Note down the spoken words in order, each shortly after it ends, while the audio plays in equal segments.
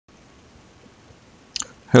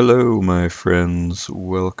Hello, my friends.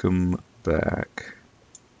 Welcome back.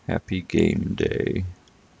 Happy game day.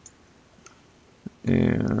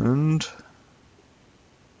 And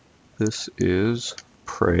this is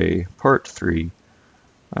Prey Part 3.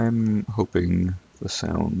 I'm hoping the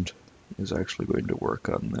sound is actually going to work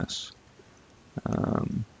on this.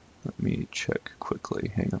 Let me check quickly.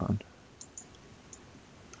 Hang on.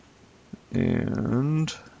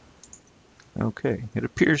 And okay, it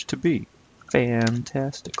appears to be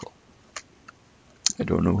fantastical. I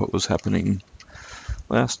don't know what was happening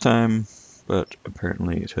last time, but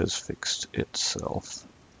apparently it has fixed itself.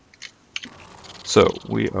 So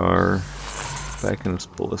we are back in this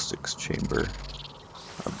ballistics chamber,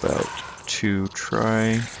 about to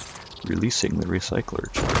try releasing the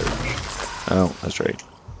recycler charge. Oh, that's right.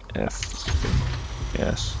 F.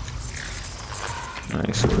 Yes.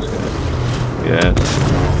 Nice. Yes.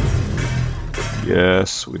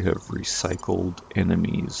 Yes, we have recycled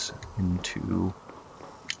enemies into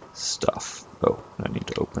stuff. Oh, I need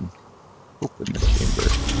to open the chamber.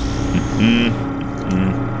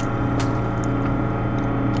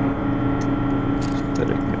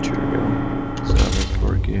 Synthetic material, solid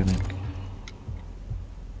organic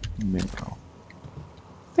mineral.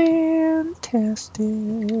 Fantastic.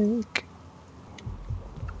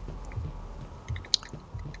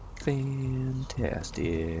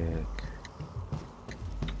 Fantastic.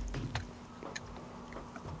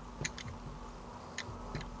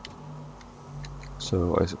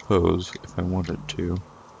 So I suppose if I wanted to,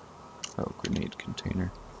 oh, grenade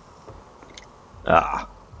container. I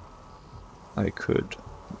could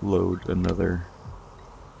load another.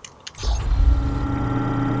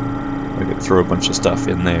 I could throw a bunch of stuff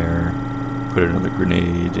in there, put another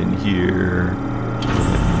grenade in here,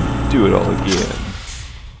 and do it all again.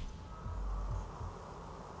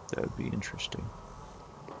 That would be interesting.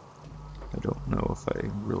 I don't know if I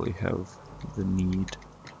really have the need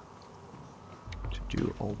to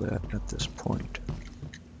do all that at this point.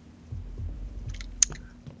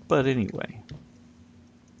 But anyway.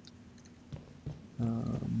 Did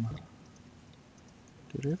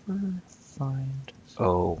I ever find...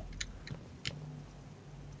 Oh.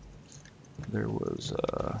 There was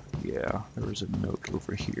there was a note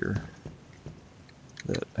over here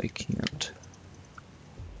that I can't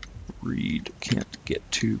read, can't get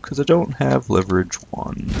to, because I don't have leverage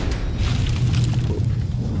 1.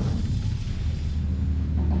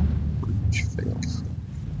 Breach fails.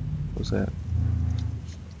 What was that?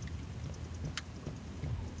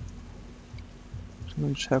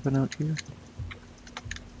 Something just happened out here?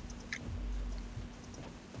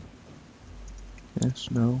 Yes,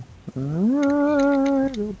 no. I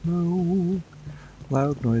don't know.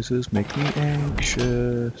 Loud noises make me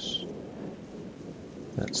anxious.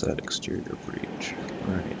 That's that exterior breach.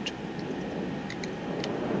 Right.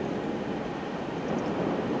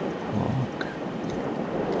 Lock.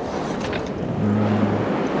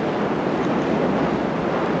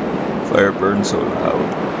 Fire burns so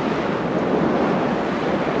loud.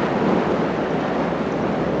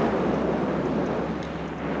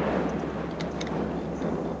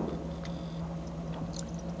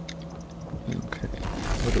 Okay.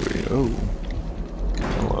 What do we... Oh.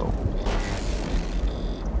 Hello.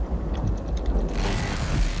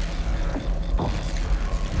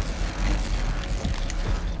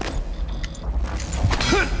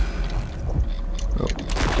 Oh,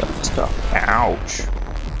 got the stuff. Ouch!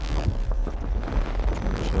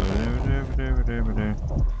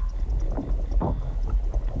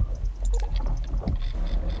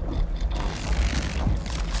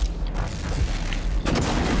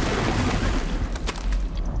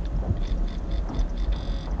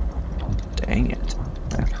 Dang it,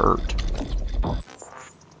 that hurt.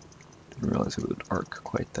 Didn't realize it would arc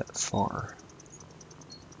quite that far.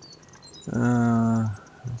 I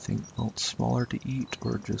think both smaller to eat,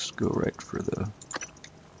 or just go right for the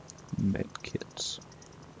med kits.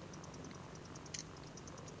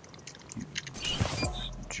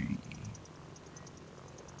 Use G.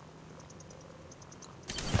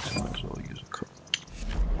 So might as well use a couple.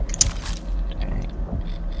 Dang.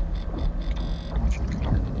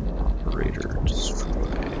 Operator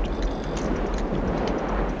destroyed.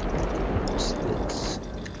 What's this?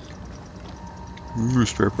 Ooh,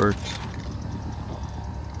 spare parts.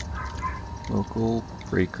 Local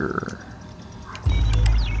breaker.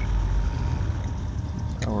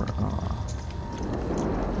 Power off.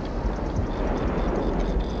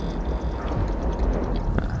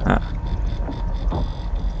 Aha.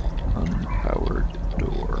 Unpowered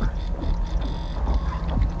door.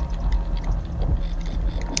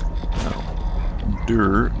 No.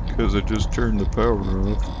 Dirt, because I just turned the power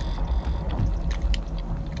off.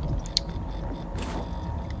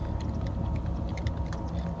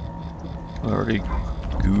 I already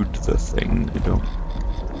gooed the thing. I don't.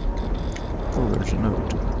 Oh, there's a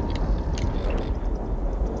note.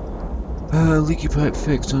 Leaky pipe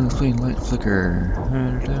fixed, unclean light flicker.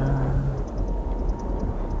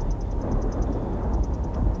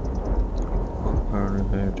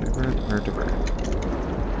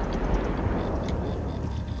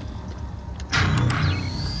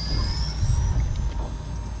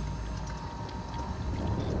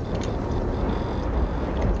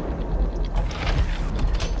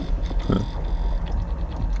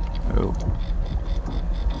 Oh.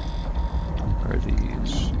 Are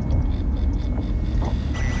these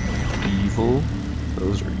evil?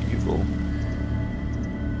 Those are evil.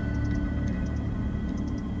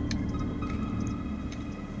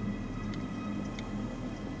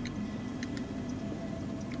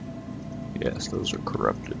 Yes, those are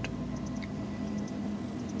corrupted.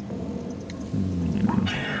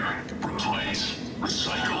 Repair, replace,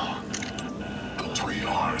 recycle. The 3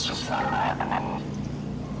 R's of that.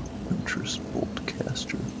 Huntress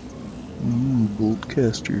Boltcaster. Ooh,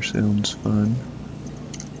 Boltcaster sounds fun.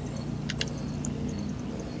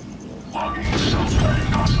 Logging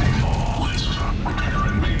self-diagnostic. List, repair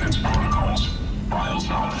and maintenance protocols. Files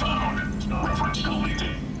not found. Reference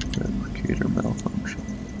deleted. Fabricator malfunction.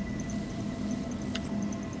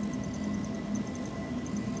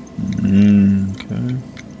 Okay.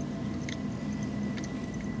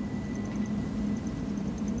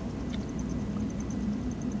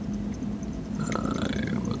 I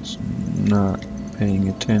was not paying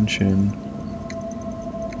attention.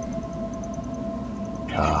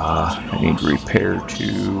 I need repair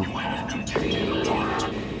too.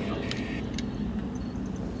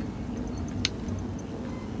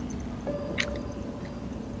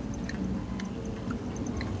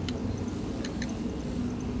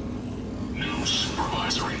 New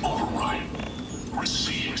supervisory override.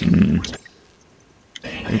 Received. Oops,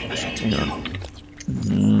 hang on.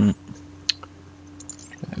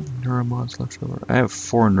 I have neuromods left over. I have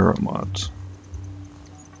 4 neuromods.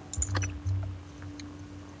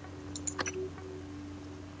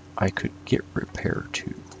 I could get repair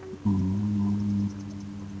too. Ooh.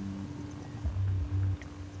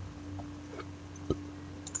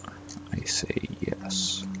 I say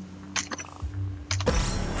yes.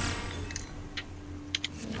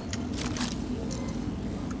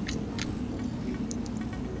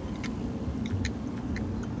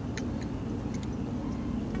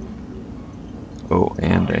 Oh,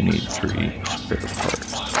 and I need 3 spare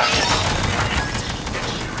parts.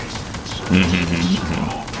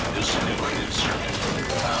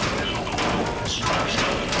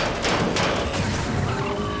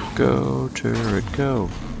 Go, turret, go.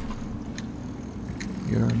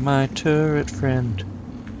 You're my turret friend.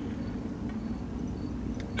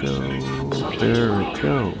 Go, turret,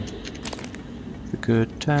 go. The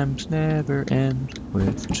good times never end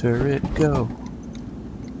with turret, go.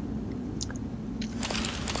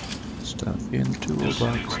 Stuff in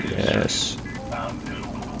toolbox, yes.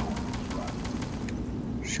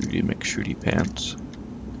 Shooty McShooty pants.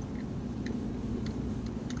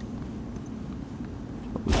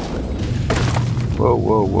 Whoa,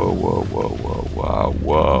 whoa, whoa, whoa, whoa, whoa, whoa,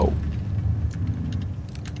 whoa.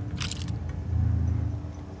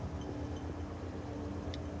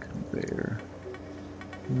 Conveyor.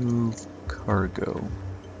 Move cargo.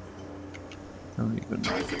 I don't even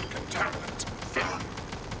know.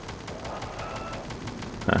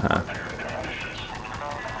 Haha.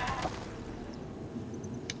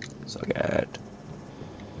 Suck it.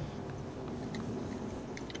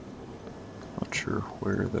 Not sure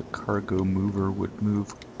where the cargo mover would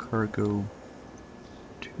move cargo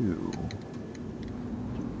to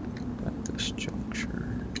at this juncture.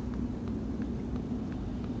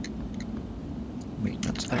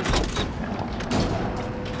 Maintenance facilities.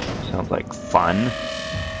 Sounds like fun.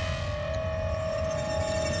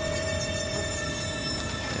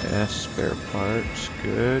 Yes, spare parts,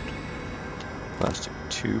 good. Plastic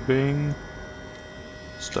tubing.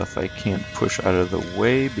 Stuff I can't push out of the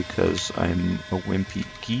way because I'm a wimpy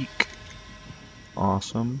geek.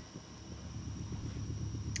 Awesome.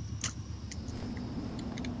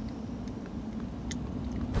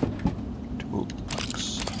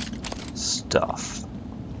 Toolbox. Stuff.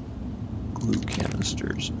 Glue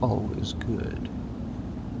canisters, always good.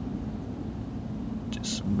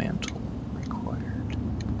 Dismantle required.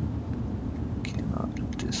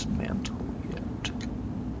 Cannot dismantle yet.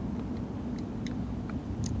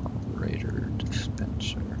 Operator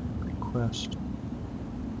dispenser request.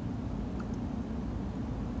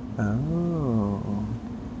 Oh.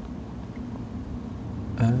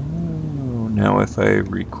 Oh. Now if I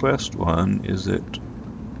request one, is it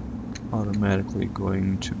automatically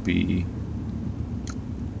going to be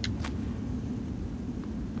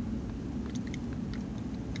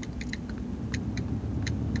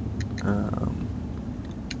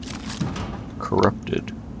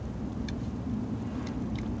corrupted?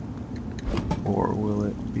 Or will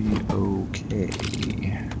it be okay?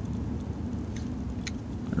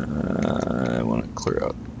 I want to clear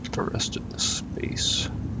out the rest of the space,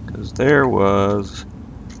 because there was,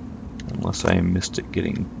 unless I missed it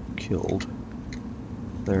getting killed,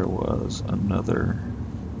 there was another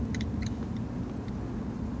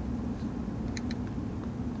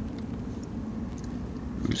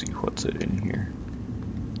Uzi. What's it in here?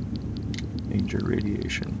 Danger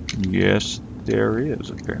radiation. Yes, there is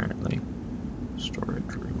apparently.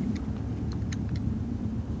 Storage room.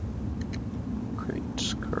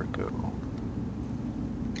 Crates, cargo.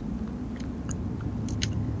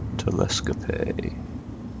 Telescope.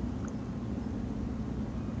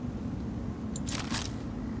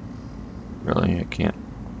 Really, I can't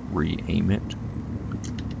re-aim it.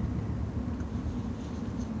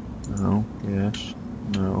 No, yes,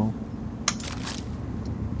 no.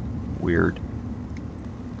 Weird.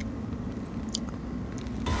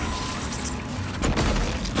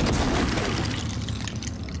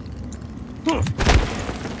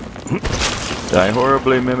 Die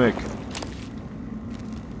horribly, Mimic.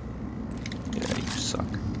 Yeah, you suck.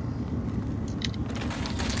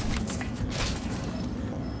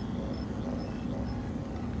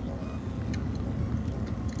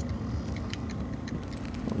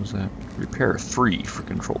 What was that? Repair 3 for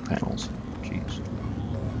control panels. Jeez.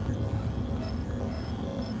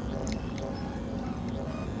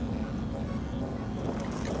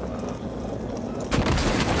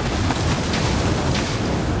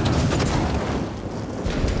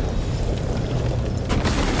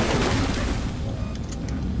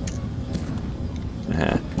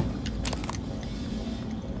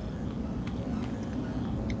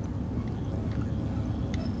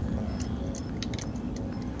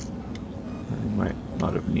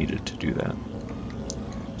 Not have needed to do that,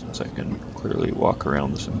 since I can clearly walk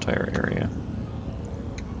around this entire area.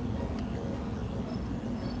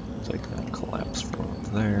 It's like that collapse from up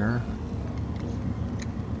there.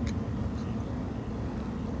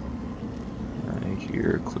 I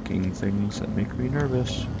hear clicking things that make me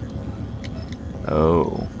nervous.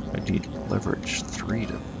 Oh, I need leverage 3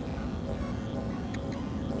 to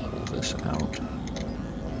pull this out. I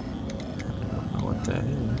don't know what that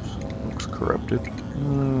is. Looks corrupted.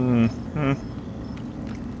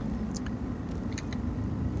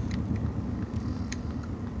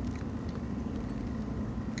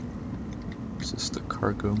 Is this the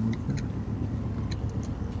cargo movement?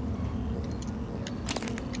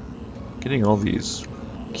 Getting all these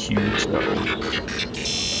cubes out.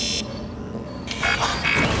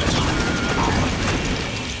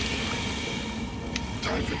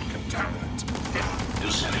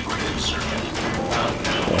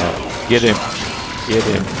 Get him. Get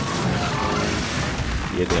him.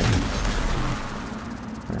 Get him.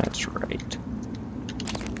 That's right.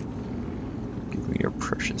 Give me your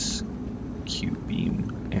precious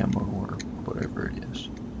Q-beam ammo or whatever it is.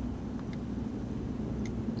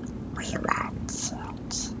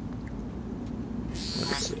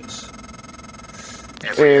 What is this?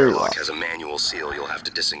 Every airlock has a manual seal you'll have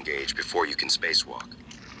to disengage before you can spacewalk.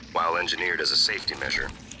 While engineered as a safety measure,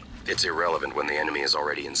 it's irrelevant when the enemy is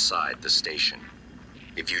already inside the station.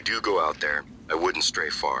 If you do go out there, I wouldn't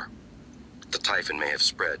stray far. The Typhon may have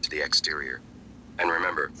spread to the exterior. And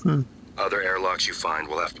remember, other airlocks you find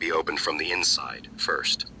will have to be opened from the inside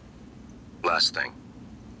first. Last thing,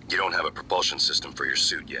 you don't have a propulsion system for your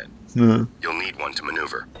suit yet. You'll need one to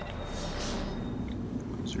maneuver.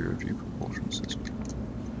 Zero-G propulsion system.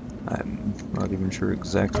 I'm not even sure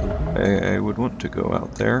exactly why I would want to go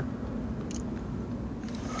out there,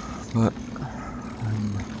 but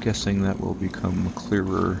I'm guessing that will become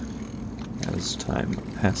clearer as time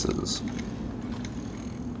passes.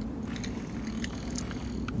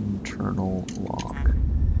 Internal lock.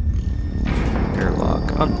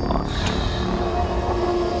 Airlock unlocked.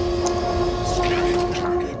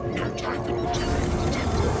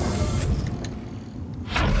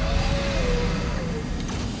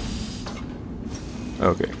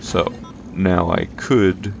 Okay, so now I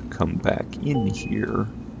could come back in here.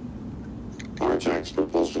 Artax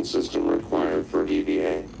propulsion system required for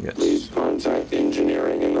EVA. Yes. Please contact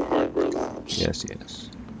engineering in the hardware labs. Yes, yes.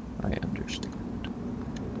 I understand.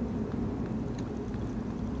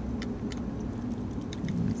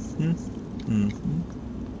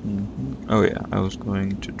 Oh yeah, I was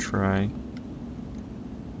going to try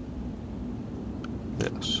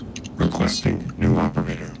this. Requesting new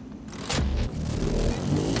operator.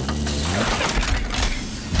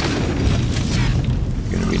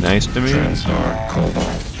 nice to me? TranStar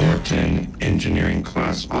Cobalt 410 Engineering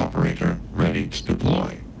Class Operator ready to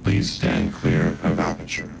deploy. Please stand clear of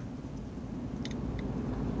aperture.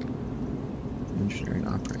 Engineering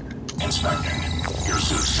operator. Inspecting. Your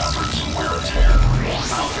suit suffered some wear and tear.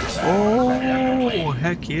 I'll fix that. Oh,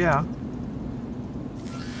 heck yeah.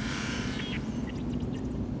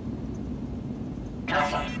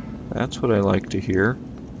 Careful. That's what I like to hear.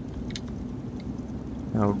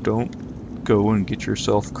 Now don't go and get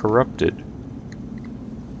yourself corrupted.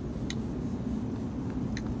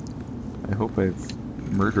 I hope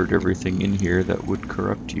I've murdered everything in here that would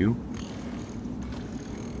corrupt you.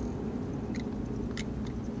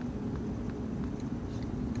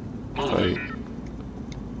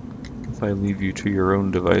 If I leave you to your own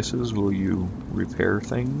devices, will you repair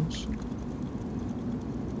things?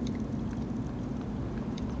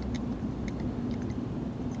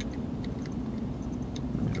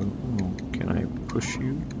 I don't know. Can I push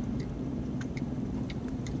you?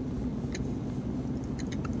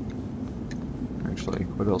 Actually,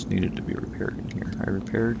 what else needed to be repaired in here? I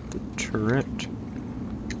repaired the turret.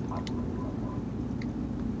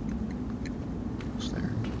 What's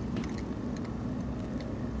there?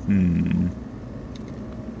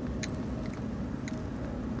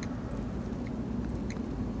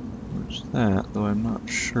 Where's that? Though I'm not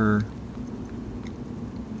sure.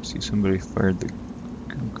 See, somebody fired the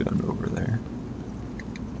gun over there.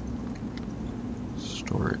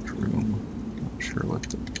 Storage room. Not sure what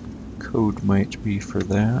the code might be for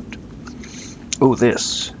that. Oh,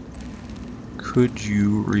 this. Could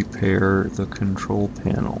you repair the control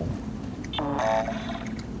panel?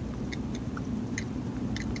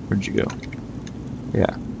 Where'd you go?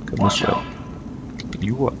 Yeah, come this way.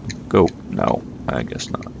 You what? Go. No, I guess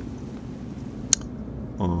not.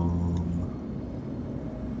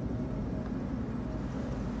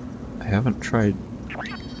 I haven't tried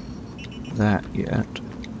that yet.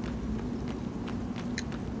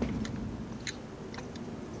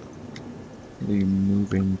 The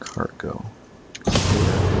moving cargo.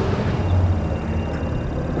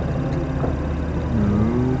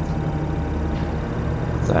 Move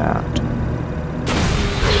that.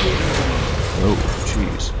 Oh,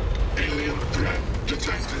 jeez. Alien threat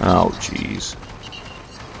detected. Oh, jeez.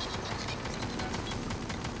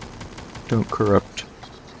 Don't corrupt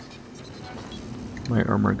my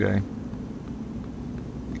armor guy.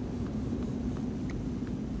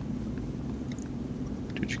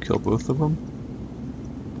 Did you kill both of them?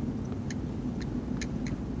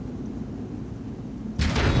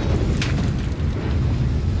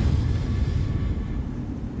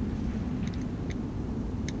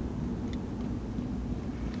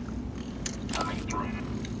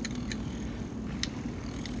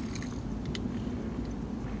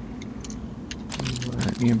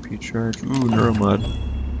 EMP charge. Ooh, Neuromod.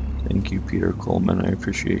 Thank you, Peter Coleman. I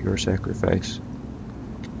appreciate your sacrifice.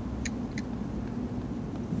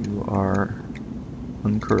 You are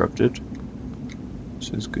uncorrupted.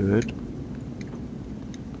 This is good.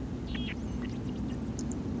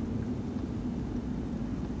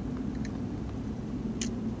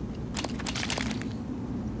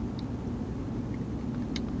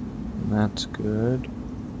 And that's good.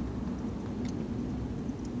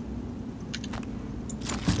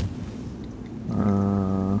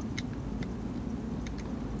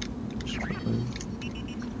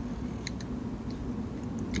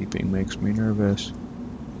 Beeping makes me nervous.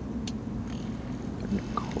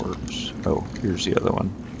 And corpse. Oh, here's the other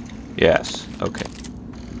one. Yes. Okay.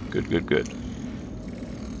 Good, good, good.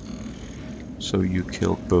 So you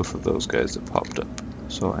killed both of those guys that popped up.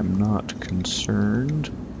 So I'm not concerned.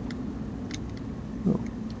 Oh,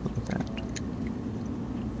 look at that.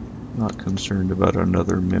 Not concerned about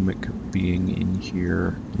another mimic being in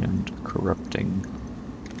here and corrupting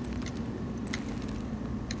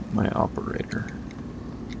my operator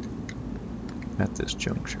at this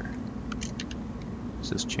juncture. Is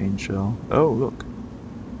this chain shell? Oh, look.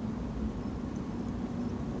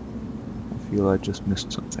 I feel I just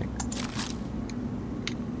missed something.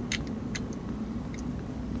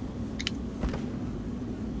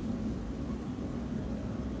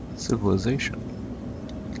 Civilization.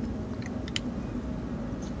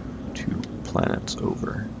 2 planets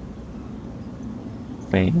over.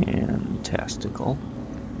 Fantastical.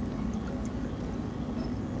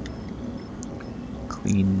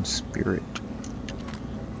 Clean spirit.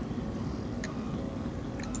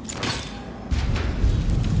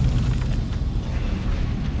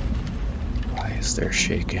 Why is there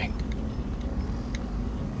shaking?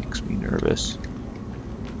 Makes me nervous.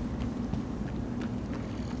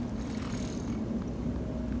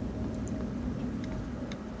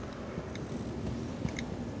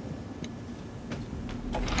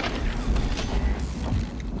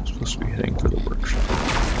 supposed to be heading for the workshop.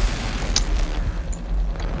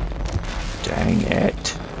 Dang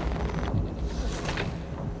it.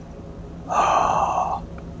 Oh.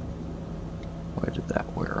 Why did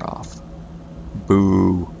that wear off?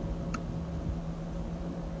 Boo.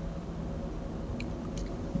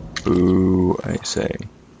 Boo, I say.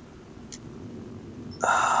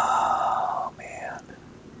 Oh, man.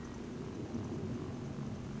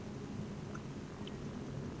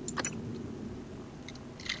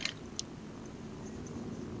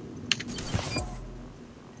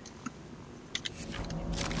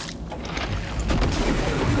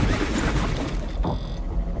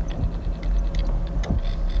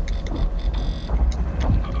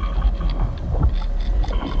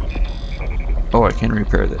 Oh, I can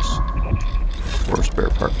repair this. 4 spare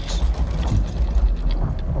parts.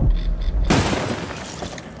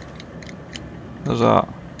 Huzzah!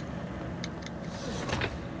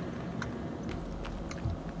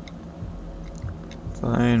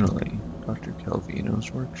 Finally, Dr.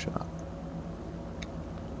 Calvino's workshop.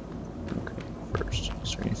 Okay, first,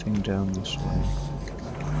 is there anything down this way?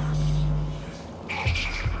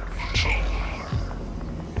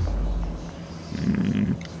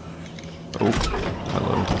 Oh,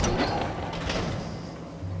 hello.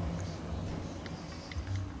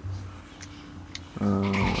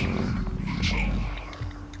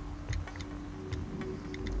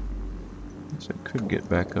 Guess I could get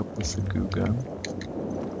back up with the goo gun.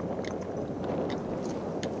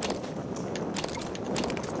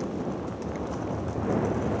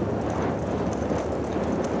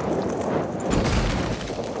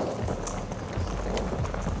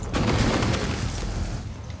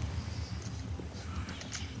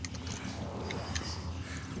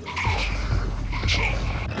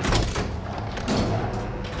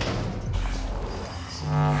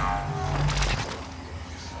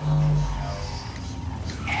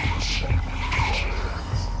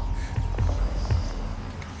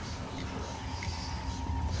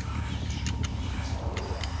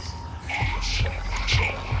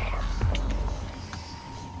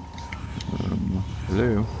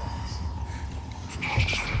 Hello?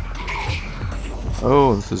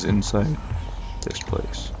 Oh, this is inside this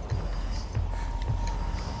place.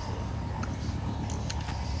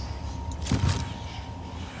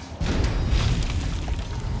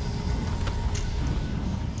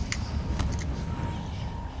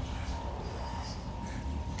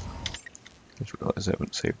 Just realized I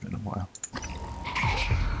haven't saved in a while.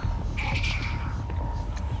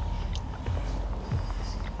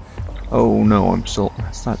 Oh no, I'm still,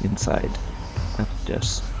 that's not inside. That's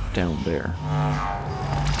just down there.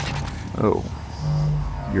 Oh,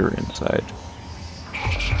 you're inside.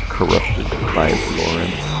 Corrupted by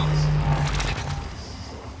Lauren.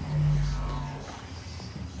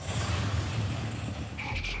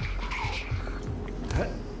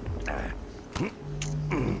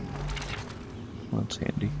 Well, that's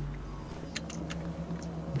handy.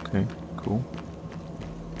 Okay, cool.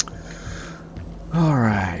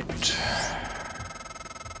 Alright.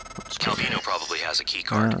 Calvino probably has a key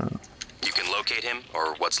card. You can locate him,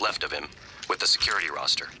 or what's left of him, with the security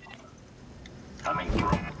roster. Coming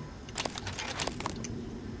through.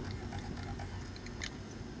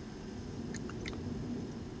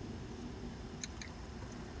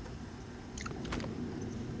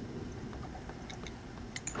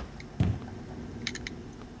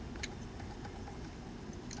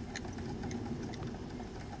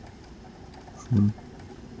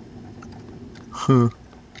 Huh.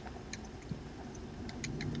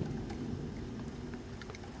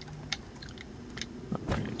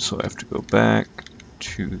 Alright, so I have to go back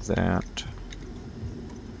to that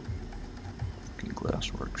Looking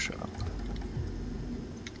Glass workshop.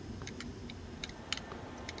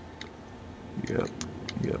 Yep.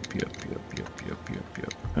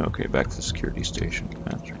 Okay, back to the security station.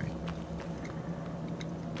 That's right.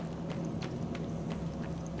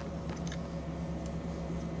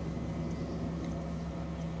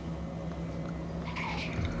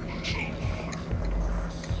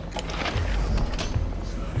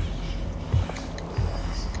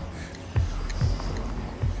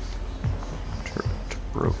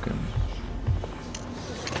 Broken.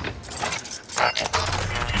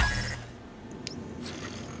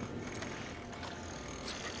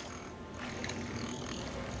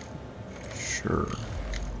 Sure.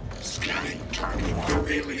 Scanning terminal.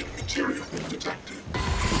 Alien material detected.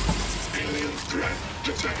 Alien threat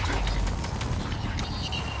detected.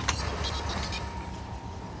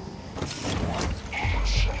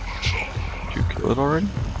 Did you kill it already?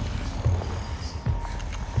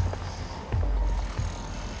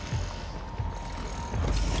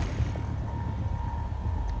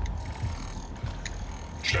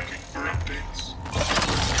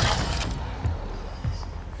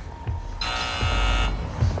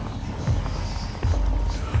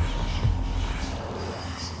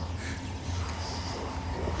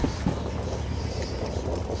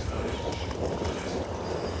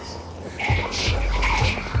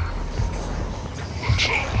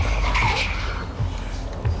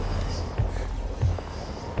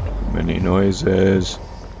 Noises.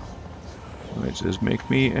 Noises make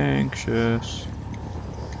me anxious.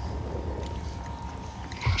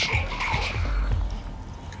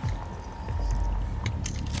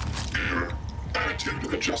 Air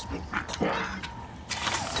attitude adjustment required.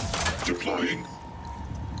 Deploying.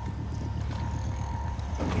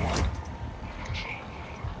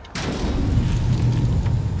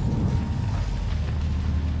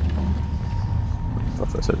 I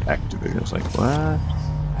thought that said activate. I was like, what?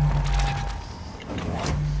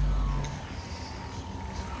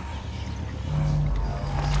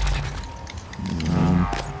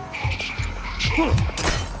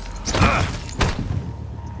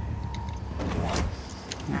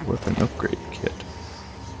 Weapon upgrade kit.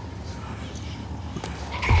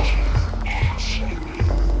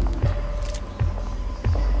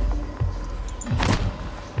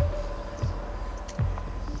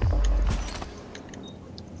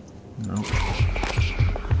 Nope.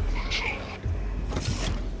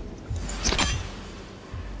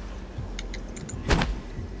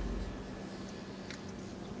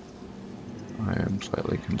 I am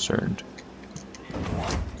slightly concerned.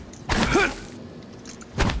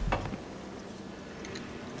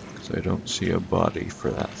 I don't see a body for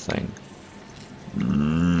that thing.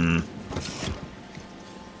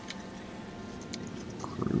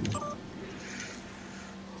 Crew.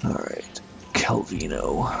 Alright.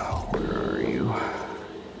 Calvino, where are you?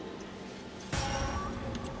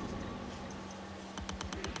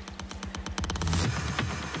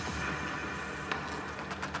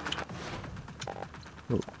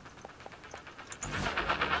 Oh.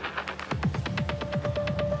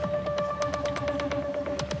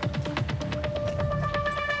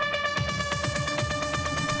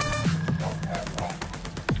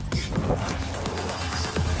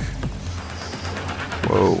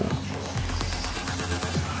 Whoa.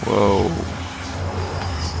 Whoa.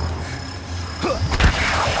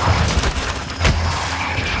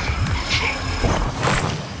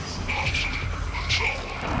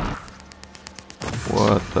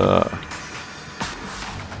 What the?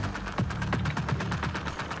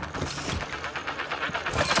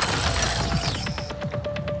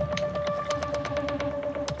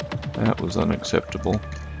 That was unacceptable.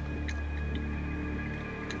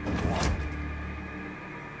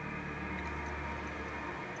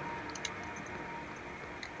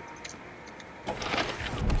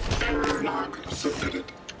 Error log submitted.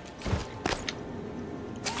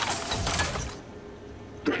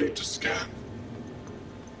 Ready to scan.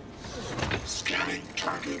 Scanning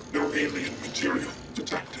target. No alien material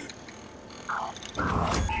detected.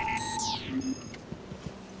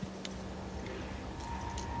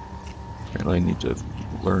 Apparently I need to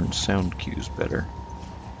learn sound cues better.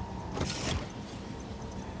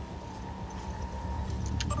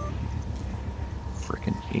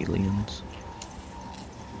 Frickin' aliens.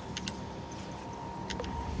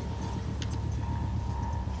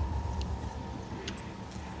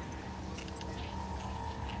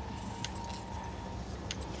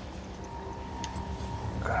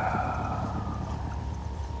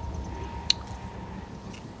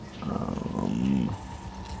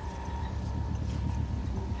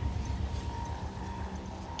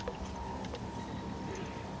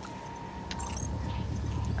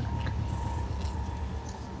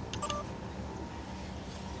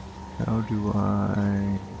 How do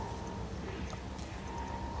I...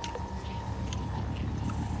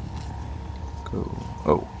 go?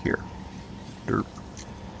 Oh, here. Derp.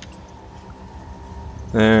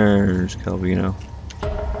 There's Calvino.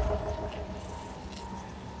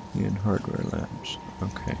 In Hardware Labs.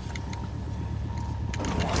 Okay.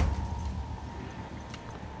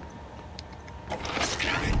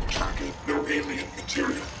 Scanning target. No alien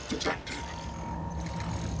material detected.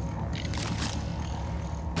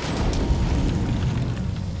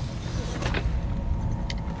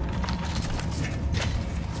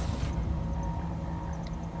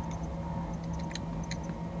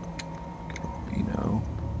 Calvino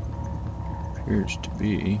appears to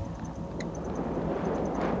be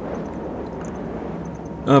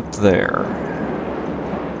up there.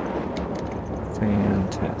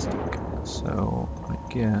 Fantastic. So, I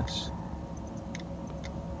guess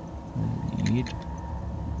I need...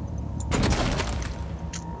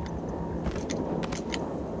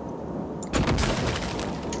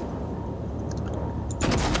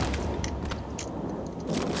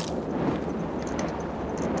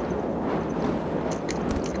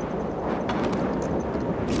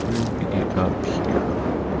 up here.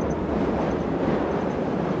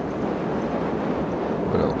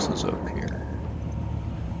 What else is up here?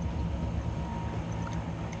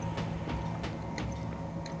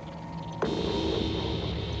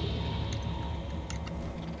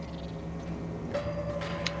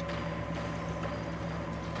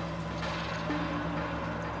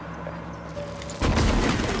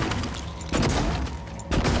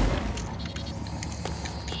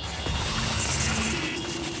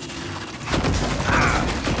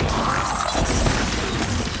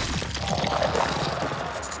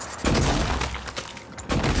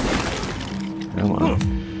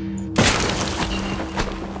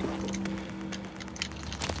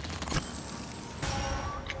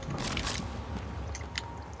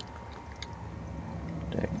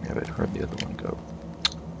 the other one go?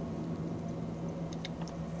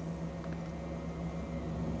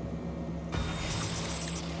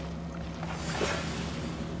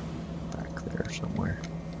 Back there somewhere.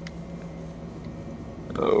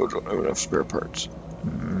 Oh, don't have enough spare parts.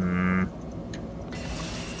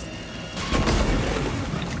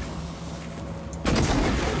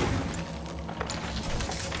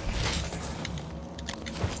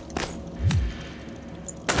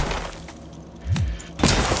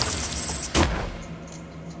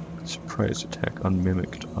 Surprise attack on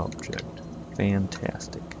mimicked object.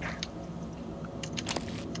 Fantastic.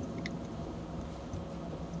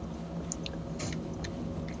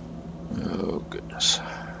 Oh goodness.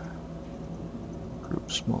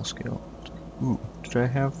 Group small scale. Ooh, did I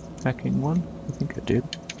have hacking one? I think I did.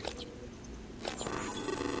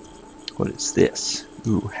 What is this?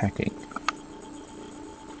 Ooh, hacking.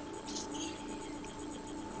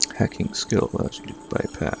 Hacking skill allows you to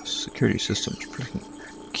bypass security systems,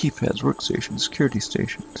 keypads, workstations, security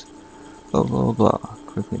stations. Blah blah blah.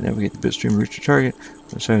 Quickly navigate the bitstream, reach your target,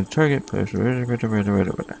 assign the target, push.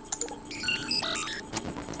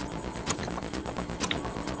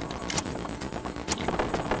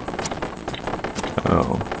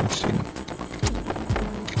 Oh, I see.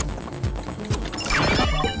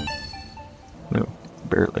 No,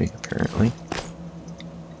 barely, apparently.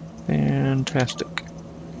 Fantastic.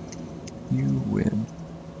 You win.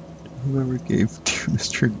 Whoever gave to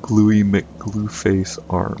Mr. Gluey McGlueface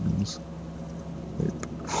arms.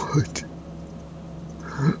 What?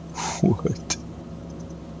 What?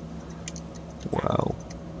 Wow.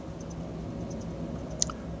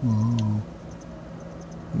 Ooh.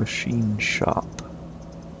 Machine shop.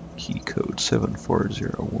 Key code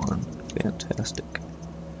 7401. Fantastic.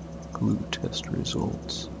 Glue test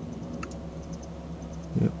results.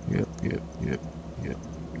 Yep.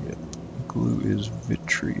 Glue is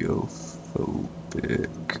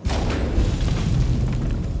vitriophobic.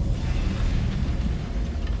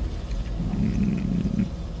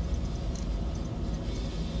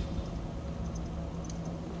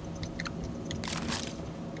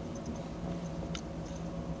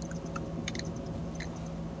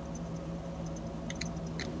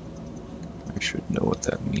 I should know what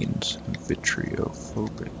that means.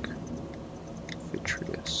 Vitriophobic.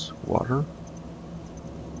 Vitreous. Water?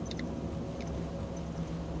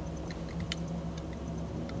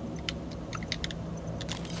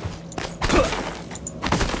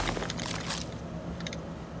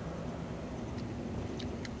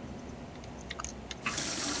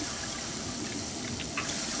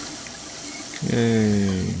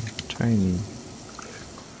 Yay, tiny.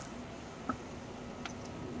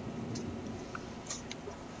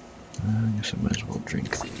 I guess I might as well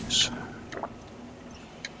drink these.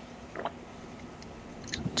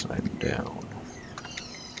 Since I'm down.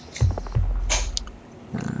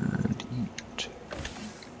 And eat.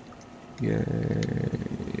 Yay.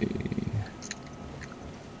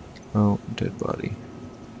 Oh, dead body.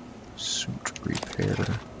 Suit repair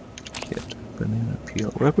kit. Banana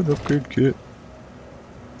peel. Weapon upgrade kit.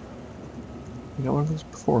 I got one of those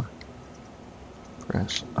before.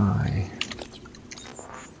 Press I.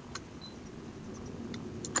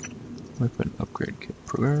 Weapon upgrade kit.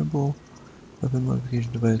 Programmable. Weapon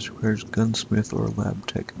modification device requires gunsmith or lab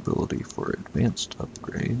tech ability for advanced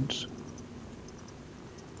upgrades.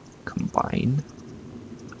 Combine.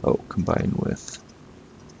 Oh, combine with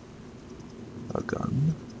a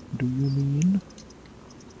gun, do you mean?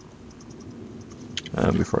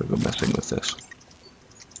 Before I go messing with this.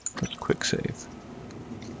 Let's quick save.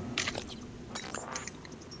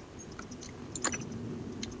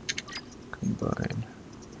 Combine.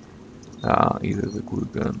 Either the glue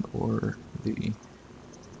gun or the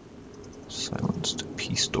silenced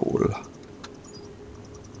pistol.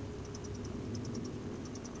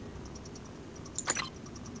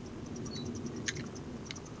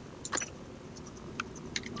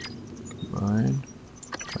 Combine.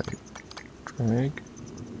 Right. Drag.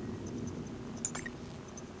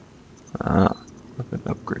 Weapon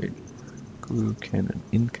upgrade. Glue cannon,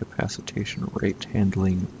 incapacitation rate,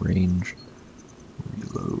 handling range,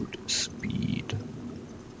 reload speed.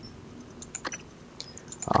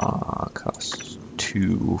 Costs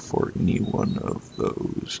 2 for any one of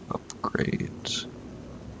those upgrades.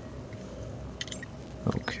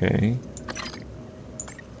 Okay.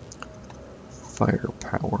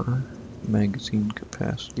 Firepower, magazine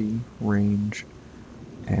capacity, range,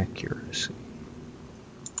 accuracy.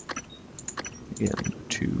 Again,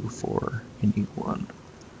 2 for any one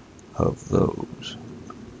of those.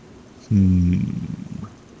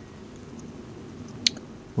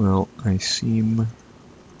 Well, I seem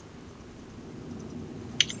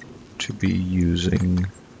to to be using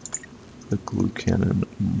the glue cannon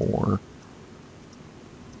more.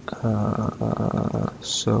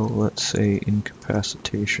 So let's say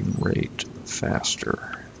incapacitation rate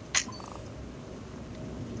faster.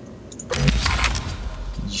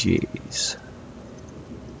 Jeez.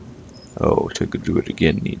 Oh, to do it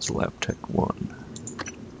again needs LabTech 1.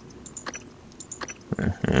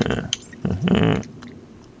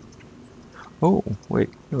 Oh, wait,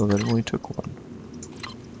 no, that only took 1.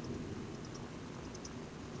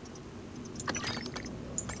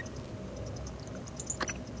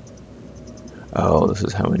 Oh, this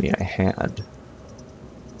is how many I had,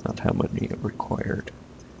 not how many it required.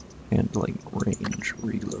 Handling range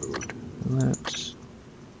reload. Let's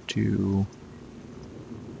do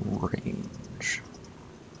range.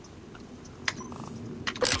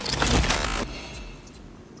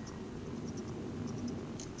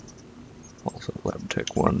 Also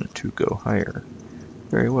LabTech 1 and 2 go higher.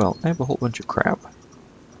 Very well. I have a whole bunch of crap.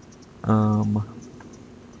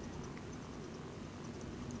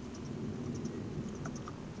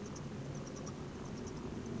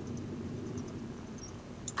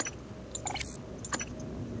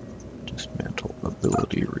 Dismantle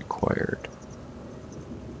ability required.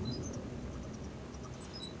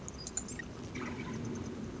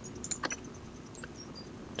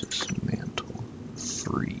 Dismantle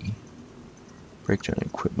 3. Break down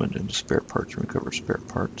equipment into spare parts and recover spare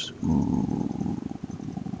parts. Ooh.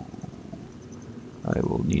 I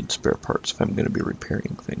will need spare parts if I'm going to be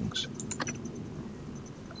repairing things.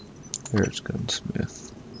 There's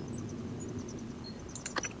gunsmith.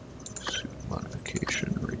 Suit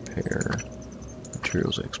modification, repair.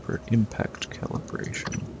 Materials expert, impact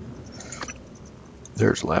calibration.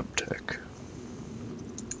 There's LabTech.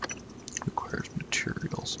 Requires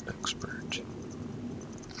materials expert.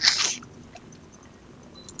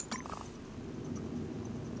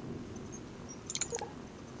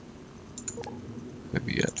 Have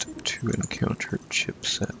yet to encounter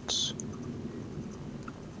chipsets.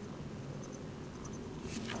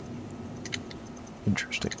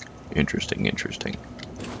 Interesting, interesting, interesting.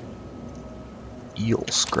 Eel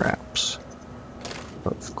scraps.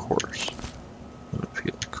 Of course.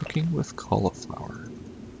 Appeal. Cooking with cauliflower.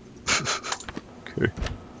 Okay.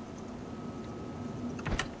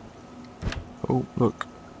 Oh, look.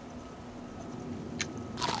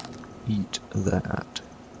 Eat that.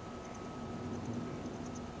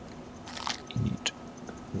 Eat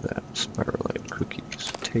that. Spiralite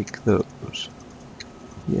cookies. Take those.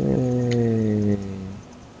 Yay!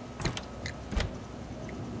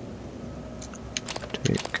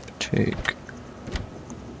 Take.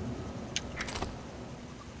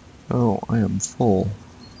 Oh, I am full.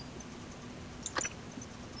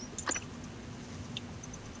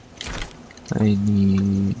 I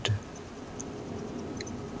need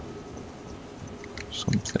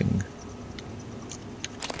something.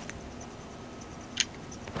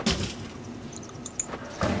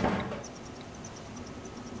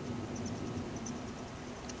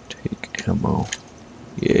 Take ammo.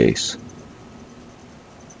 Yes.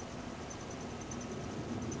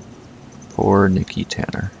 Poor Nikki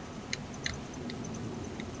Tanner.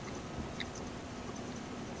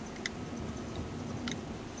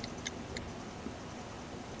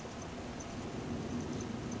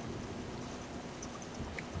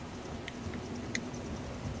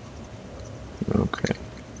 Okay.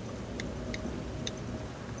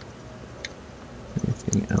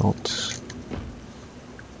 Anything else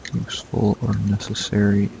useful or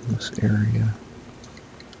necessary in this area?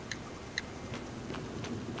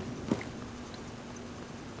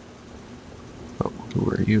 Oh,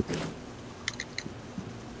 who are you?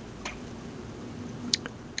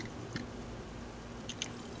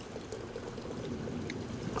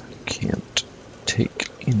 I can't take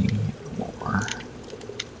any more.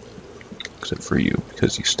 Except for you,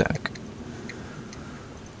 because you stack.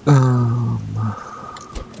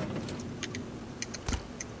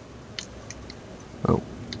 Oh,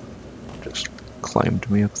 just climbed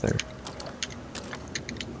me up there.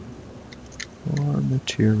 More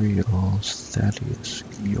materials, Thaddeus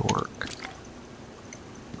York.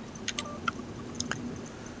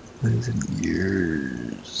 1,000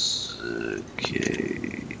 years.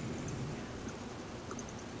 Okay.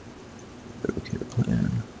 Fabricate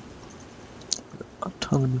plan.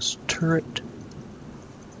 Autonomous turret.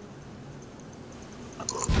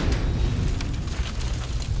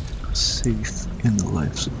 Safe in the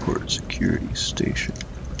life support security station.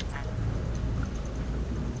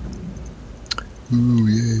 Ooh,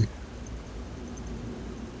 yay.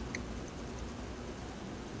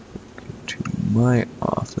 Go to my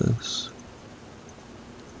office.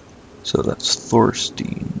 So that's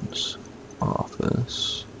Thorstein's.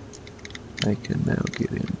 office, I can now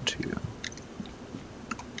get into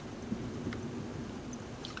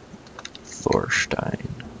Thorstein.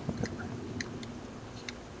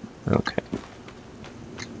 Okay.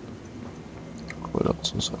 What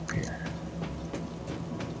else is up here?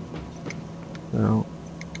 No.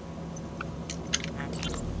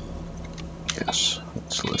 Yes,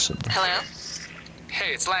 let's listen. Hello?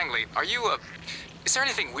 Hey, it's Langley. Are you, is there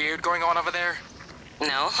anything weird going on over there?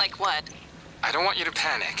 No, like what? I don't want you to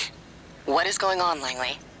panic. What is going on,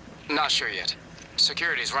 Langley? Not sure yet.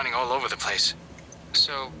 Security's running all over the place.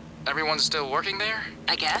 So, everyone's still working there?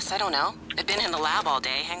 I guess, I don't know. I've been in the lab all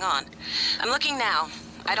day, hang on. I'm looking now.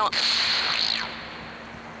 I don't...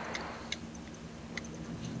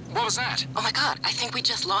 What was that? Oh my god, I think we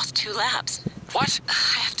just lost 2 labs. What?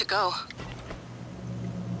 I have to go.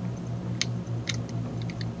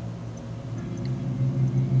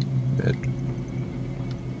 Med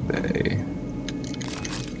Bay.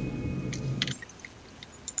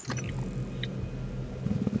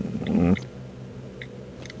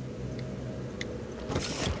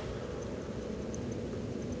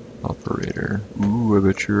 Operator. Ooh, I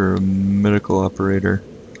bet you're a medical operator.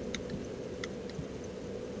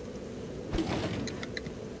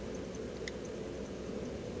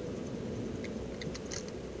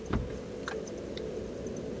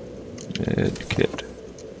 Medkit.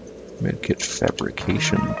 Medkit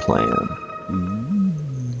fabrication plan. Ooh.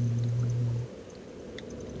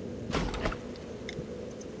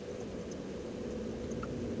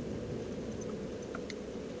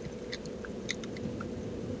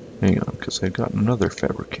 Hang on, because I got another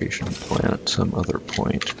fabrication plan at some other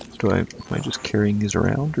point. Am I just carrying these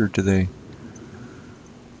around, or do they...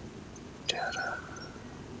 Data.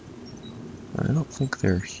 I don't think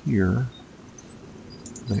they're here.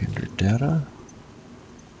 Are they under data?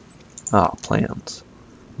 Ah, plans.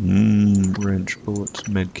 Wrench, bullets,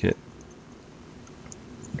 medkit.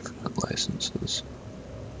 Infinite licenses.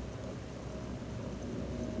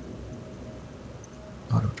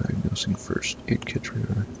 Auto-diagnosing first aid kit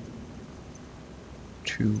trigger.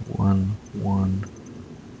 211.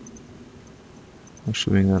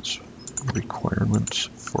 Assuming that's requirements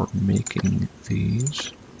for making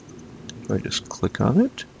these. Do I just click on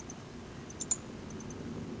it?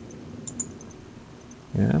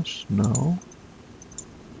 Yes, no.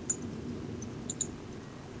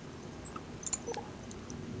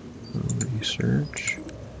 Research.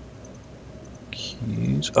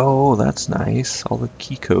 Keys. Oh, that's nice. All the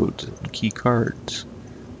key codes and key cards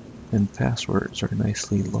and passwords are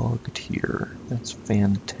nicely logged here. That's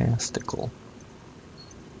fantastical.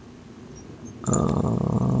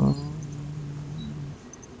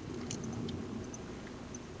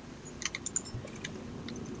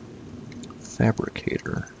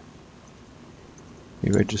 Fabricator.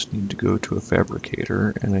 Maybe I just need to go to a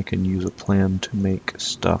fabricator and I can use a plan to make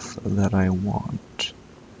stuff that I want.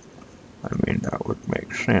 I mean, that would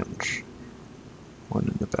make sense. One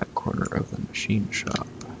in the back corner of the machine shop.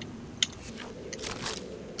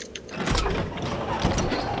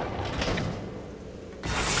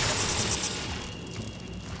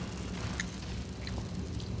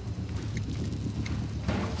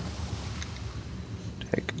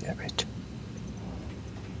 Dagnabbit.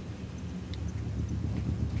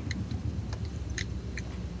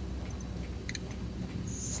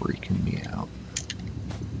 Freaking me out.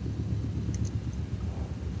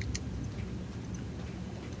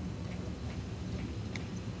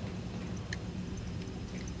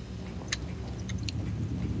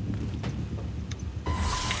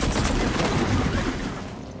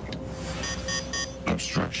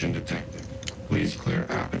 Obstruction detected. Please clear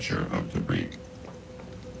aperture of debris.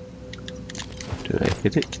 Did I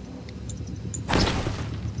hit it?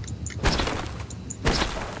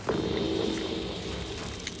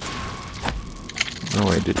 No,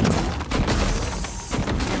 I did not.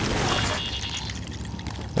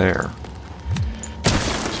 There.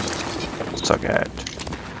 Suck at.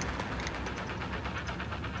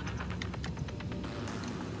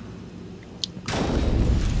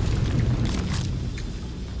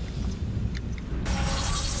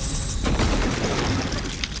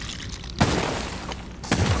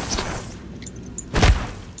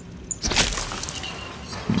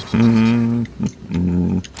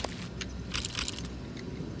 Moving.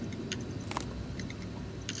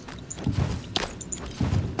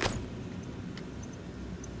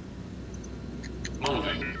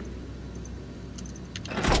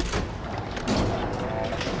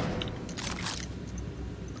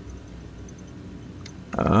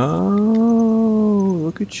 Oh,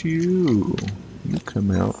 look at you. You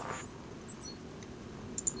come out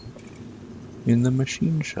in the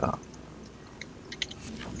machine shop.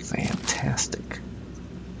 Fantastic.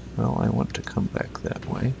 Well, I want to come back that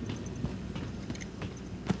way.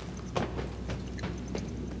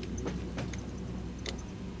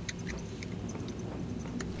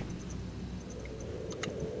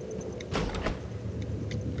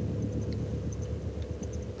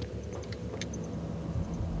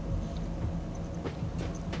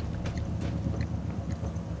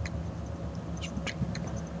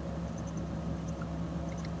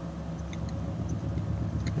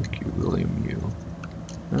 Thank you, William U.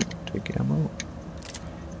 Oh, take ammo.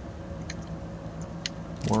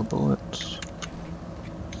 More bullets.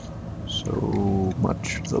 So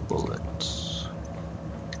much the bullets.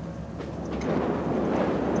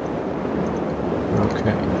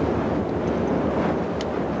 Okay.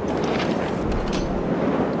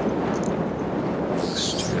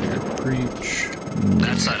 Exterior breach.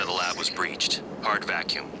 That side of the lab was breached. Hard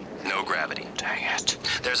vacuum. No gravity. Dang it.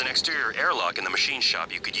 There's an exterior airlock in the machine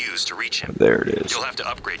shop you could use to reach him. There it is. You'll have to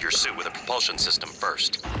upgrade your suit with a propulsion system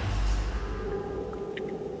first.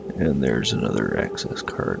 And there's another access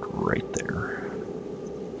card right there.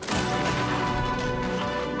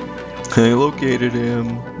 I located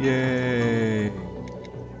him. Yay.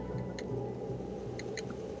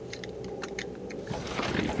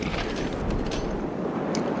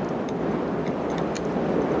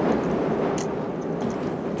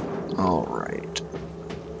 All right.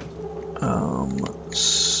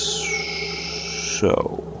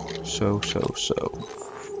 So.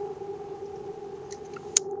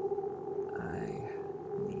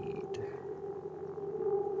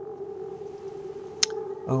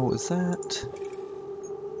 Oh, is that?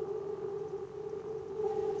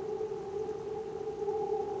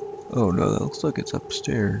 Oh no, that looks like it's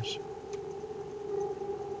upstairs.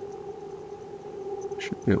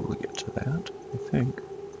 Should be able to get to that, I think.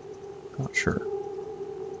 Not sure.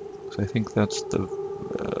 Because I think that's the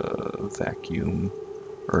vacuum,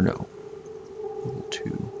 or no, level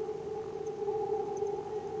 2.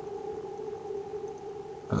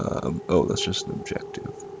 Oh, that's just an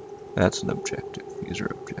objective. That's an objective. These are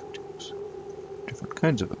objectives. Different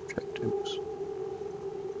kinds of objectives.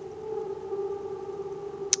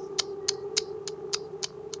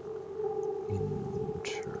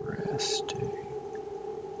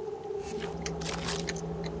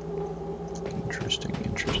 Interesting.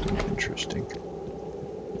 Interesting.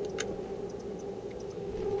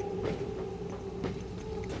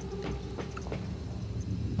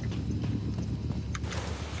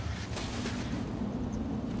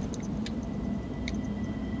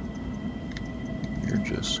 You're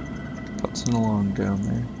just putzing along down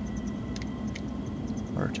there.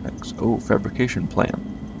 Artex. Oh, fabrication plant.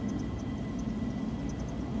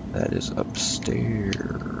 That is upstairs.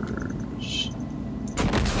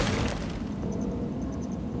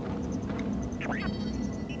 Okay.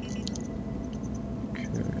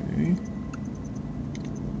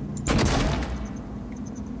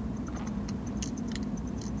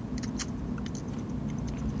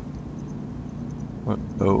 What?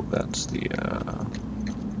 Oh, that's the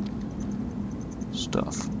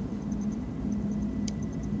stuff.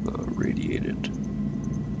 The radiated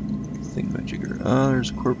thingamajigger. Ah,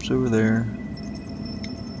 there's a corpse over there.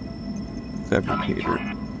 Fabricator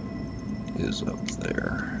is up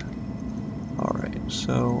there. Alright,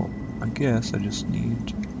 so I guess I just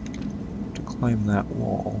need to climb that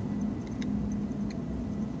wall.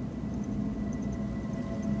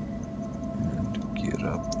 And get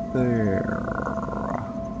up there.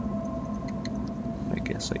 I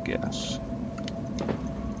guess.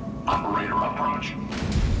 Operator approach.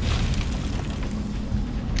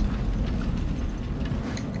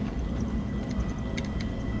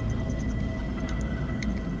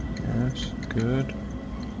 Yes, good.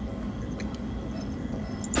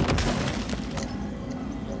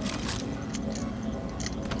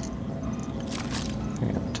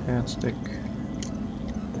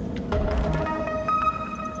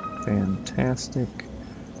 Fantastic.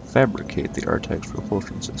 Fabricate the Artex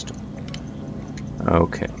propulsion system.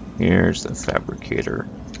 Okay, here's the fabricator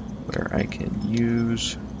where I can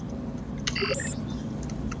use.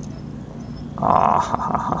 Ah ha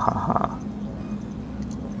ha ha ha ha.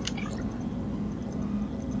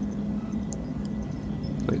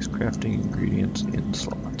 Place crafting ingredients in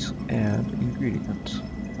slots. Add ingredients.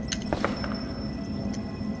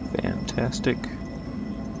 Fantastic.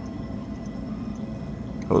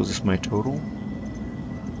 Oh, is this my total?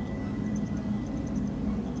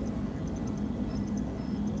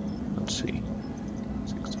 Let's see.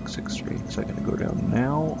 6663. Is that going to go down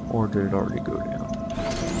now, or did it already go down?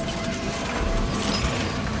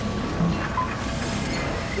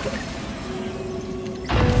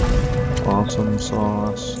 Awesome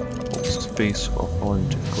sauce. Hold space while falling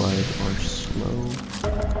to glide or slow.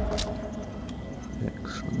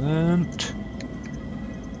 Excellent.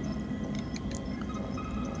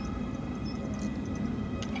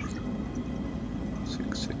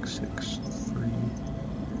 Six, 3,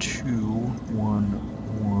 2, 1,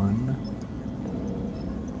 1.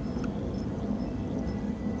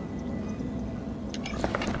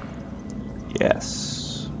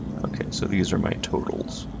 Yes. Okay, so these are my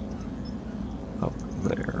totals up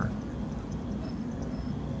there.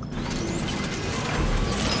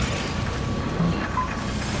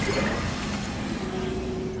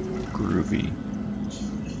 Groovy.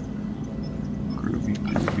 Groovy,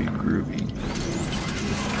 groovy, groovy.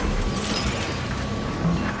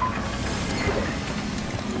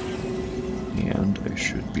 And I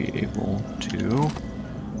should be able to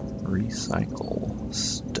recycle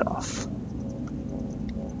stuff.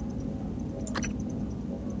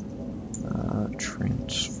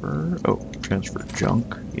 Transfer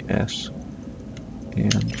junk, yes.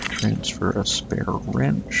 And transfer a spare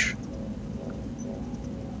wrench.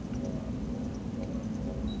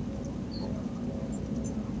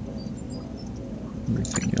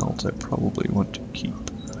 Everything else I probably want to keep.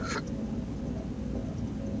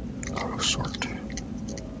 Auto sort.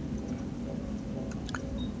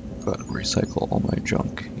 But recycle all my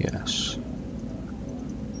junk, yes.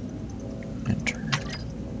 Enter.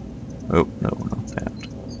 Oh, no, not that.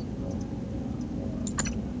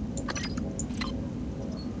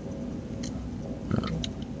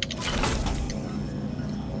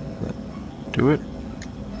 Do it.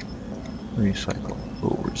 Recycle.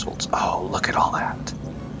 Oh, results. Oh, look at all that.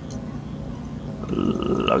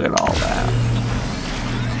 Look at all that.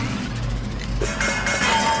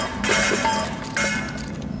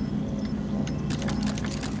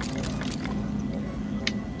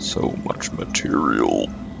 So much material.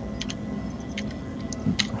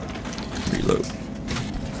 Reload.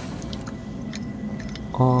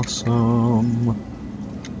 Awesome.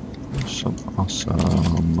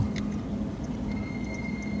 Awesome.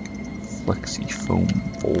 Flexi foam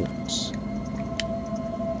bolts.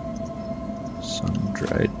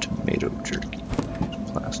 Sun-dried tomato jerky.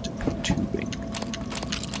 Plastic tubing.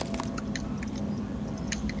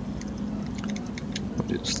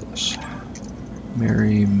 What is this?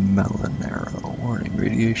 Mary Melanero. Warning,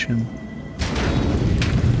 radiation.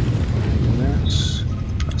 That's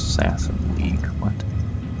Assassin League. What?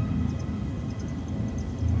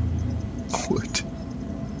 What?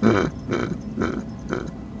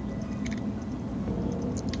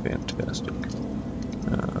 Fantastic.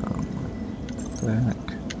 Back.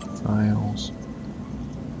 Files.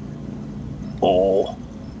 Oh.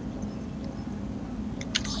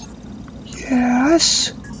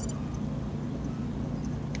 Yes.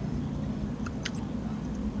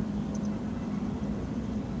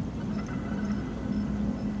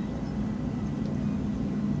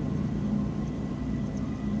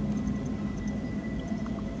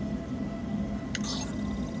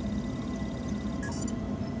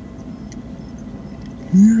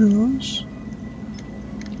 Yes.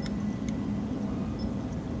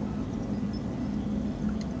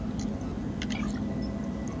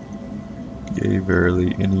 Yea,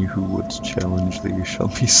 verily, any who would challenge thee shall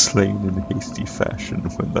be slain in hasty fashion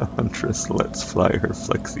when the huntress lets fly her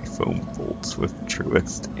flexi foam bolts with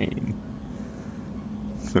truest aim.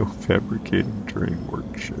 No fabricating during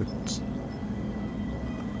work shifts.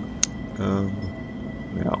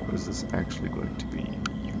 Now, is this actually going to be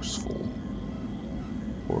useful?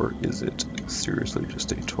 Or is it seriously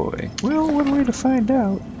just a toy? Well, one way to find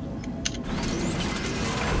out.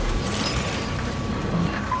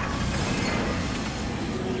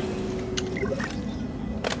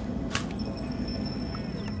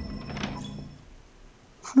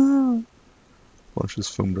 Launches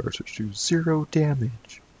foam darts which do 0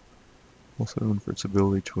 damage. Also known for its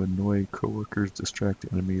ability to annoy coworkers, distract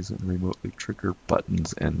enemies, and remotely trigger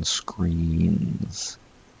buttons and screens.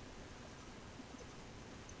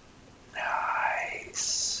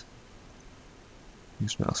 Nice.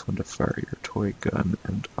 Use mouse 1 to fire your toy gun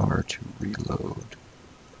and R to reload.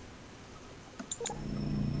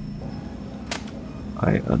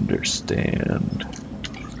 I understand.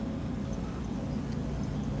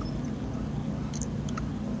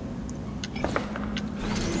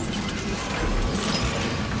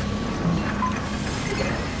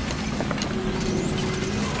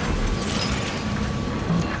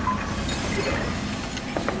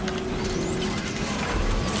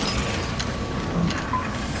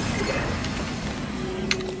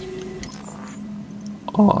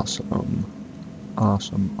 Awesome.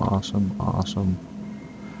 Awesome, awesome, awesome.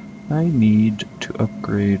 I need to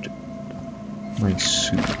upgrade my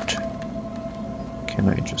suit. Can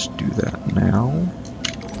I just do that now?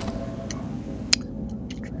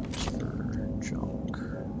 Transfer junk.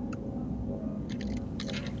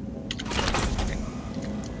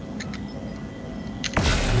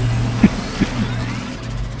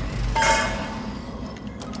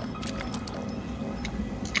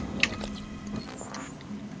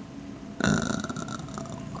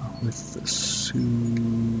 With the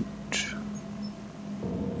suit...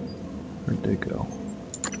 Where'd they go?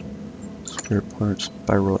 Spare parts,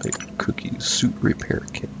 Spiralite cookies, suit repair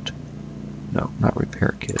kit. No, not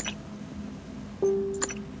repair kit. Organic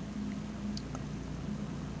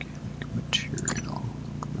material,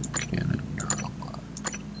 glue cannon, neuromod.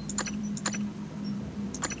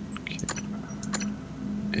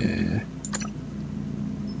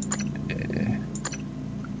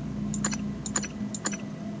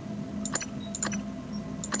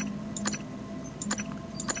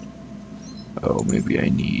 Oh, maybe I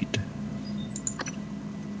need...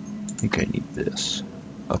 I think I need this.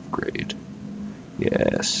 Upgrade.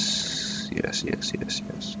 Yes. Yes, yes, yes,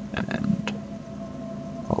 yes. And...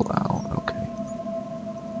 allow, okay.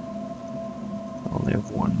 I only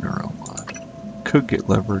have one neuromod. Could get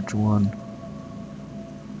leverage 1.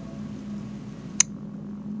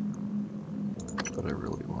 But I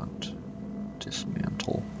really want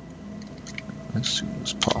dismantle as soon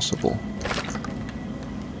as possible.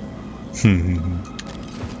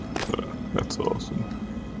 That's awesome.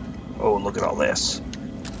 Oh, look at all this.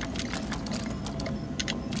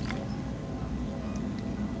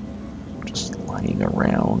 Just lying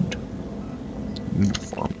around.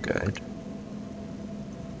 Uniform guide.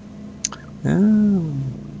 Oh.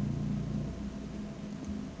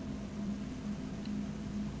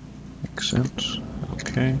 Makes sense.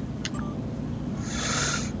 Okay.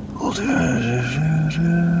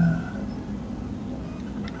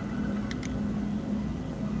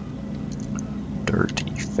 Dirt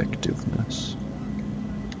effectiveness.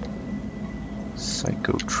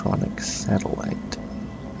 Psychotronic satellite.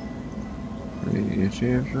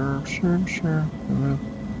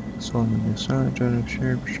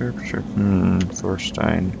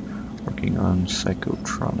 Thorstein working on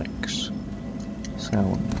psychotronics.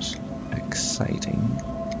 Sounds exciting.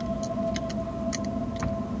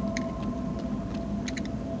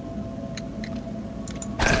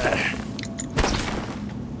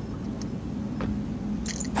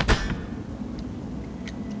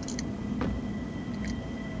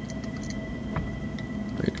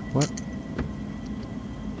 Wait, what?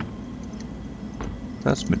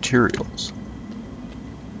 That's materials.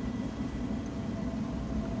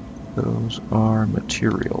 Those are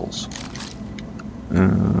materials.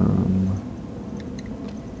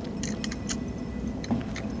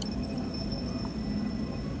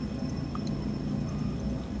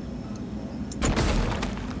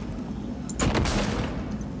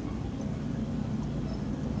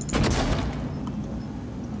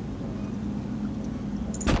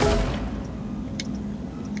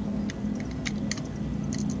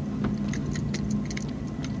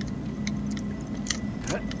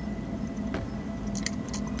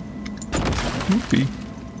 Whoopee.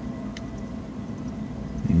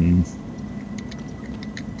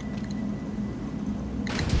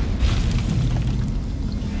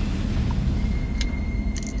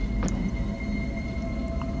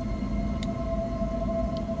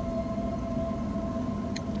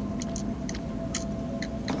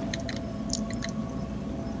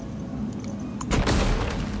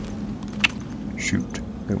 Shoot,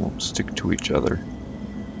 they won't stick to each other.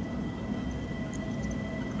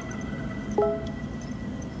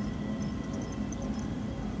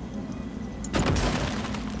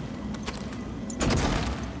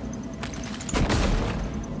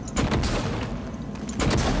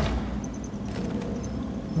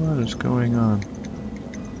 What is going on?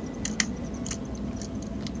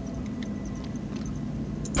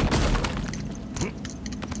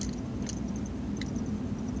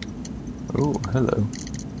 Oh, hello.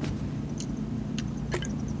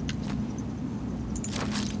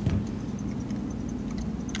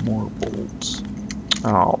 More bolts.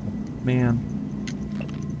 Oh, man.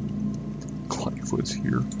 Clive was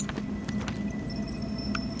here.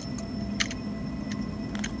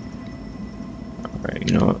 Alright,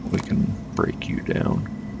 you know what? We can break you down.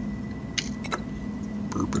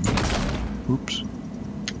 Bourbon. Oops.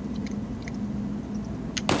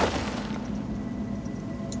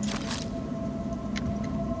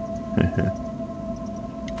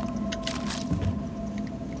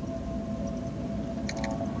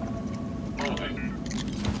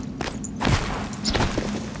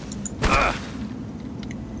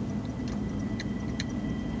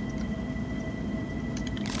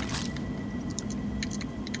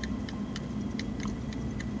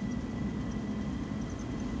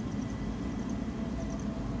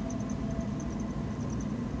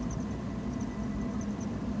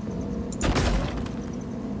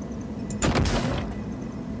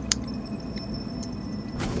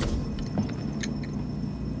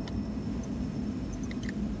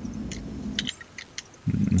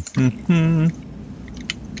 Mm-hmm.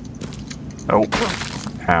 Oh.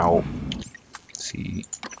 Ow. See.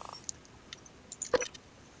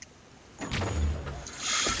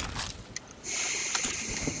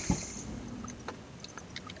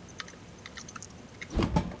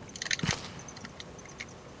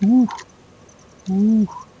 Woo. Woo.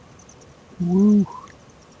 Woo.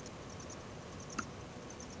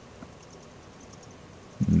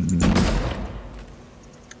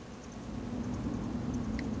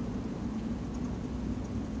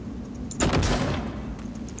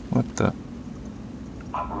 What the?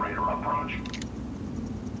 Operator approach.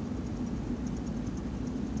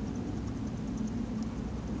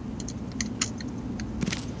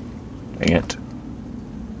 Dang it.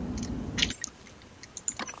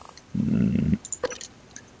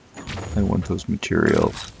 I want those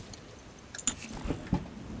materials.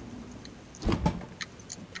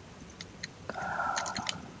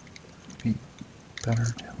 Be better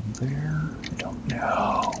down there? I don't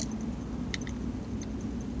know.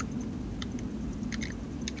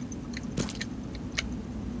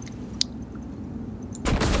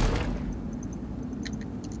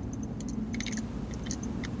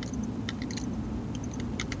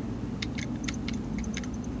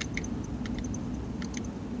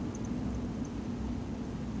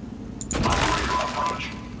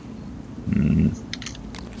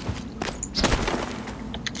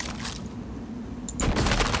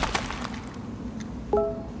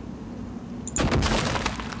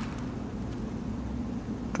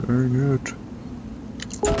 Dang it.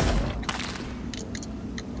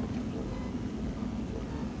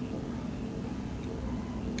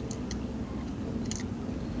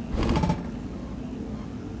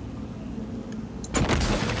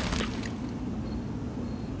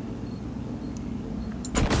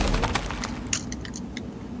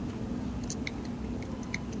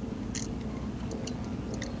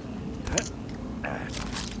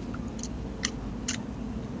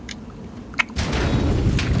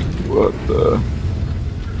 What the?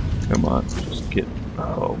 Come on, just get.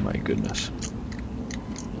 Oh my goodness.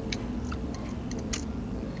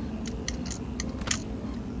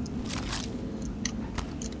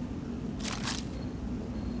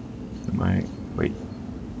 Am I. Wait.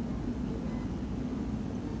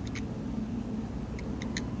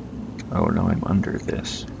 Oh no, I'm under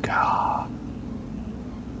this. God.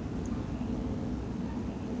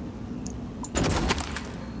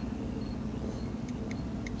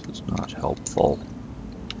 This is not helpful.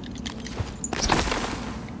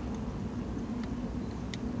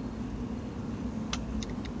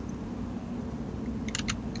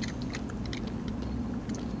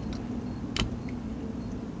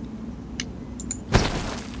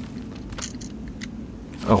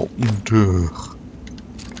 Oh, ugh.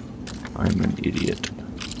 I'm an idiot.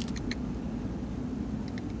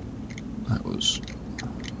 That was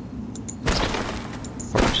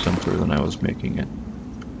far simpler than I was making it.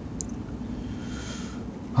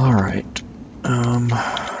 Alright.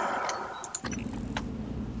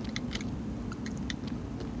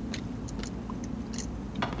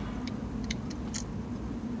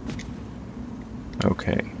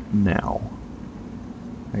 Okay, now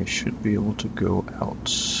I should be able to go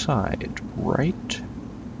outside, right?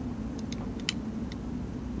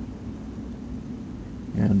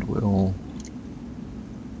 And we'll...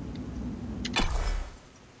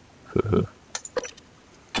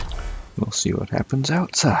 we'll see what happens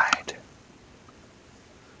outside.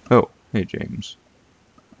 Oh, hey James.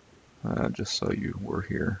 I just saw you were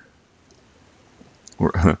here.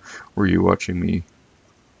 Were you watching me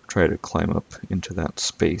try to climb up into that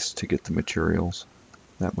space to get the materials?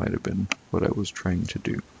 That might have been what I was trying to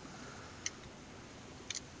do.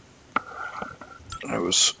 I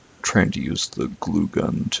was trying to use the glue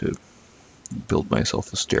gun to build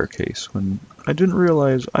myself a staircase when I didn't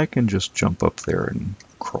realize I can just jump up there and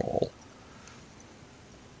crawl.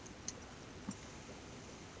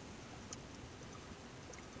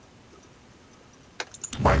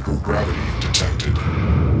 Microgravity detected.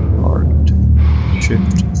 Hard.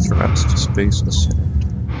 Shift, thrust, space, ascend.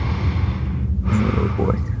 Oh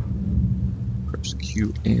boy. Press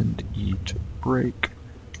Q and E to brake.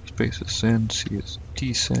 Space ascend, C is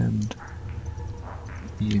descend.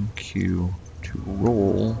 E and Q to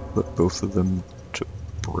roll, but both of them to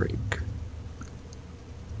brake.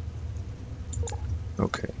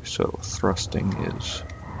 Okay, so thrusting is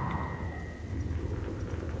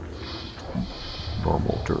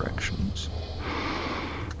normal directions.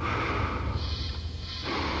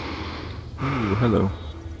 Ooh, hello.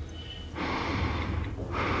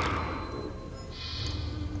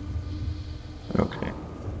 Okay.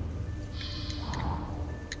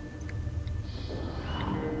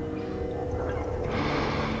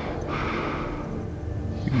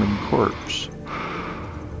 Human corpse.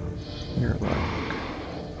 Airlock.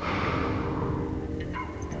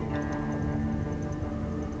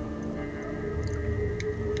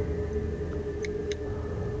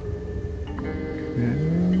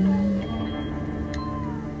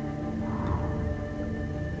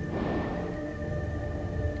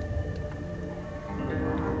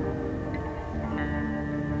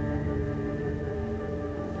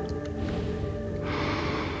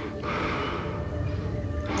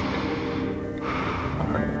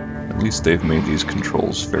 At least they've made these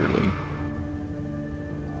controls fairly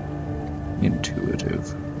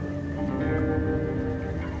intuitive.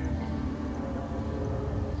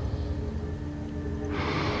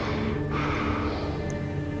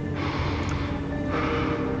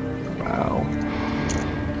 Wow.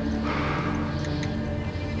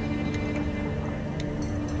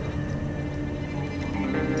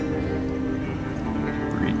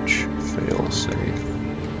 Breach failsafe.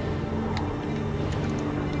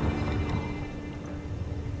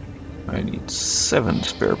 I need 7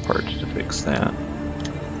 spare parts to fix that.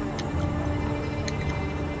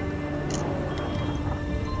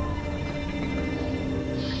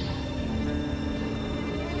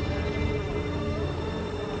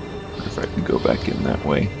 Or if I can go back in that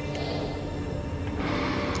way.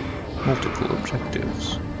 Multiple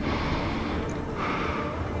objectives.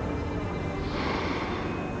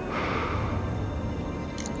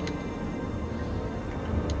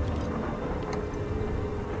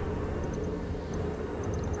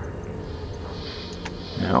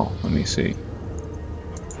 Now, let me see.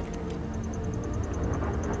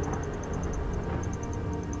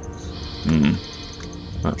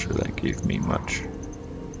 Not sure that gave me much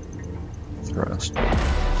thrust.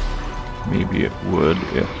 Maybe it would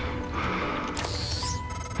if...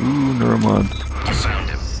 Ooh, Neuromod. You found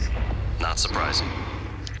him. Not surprising.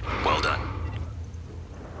 Well done.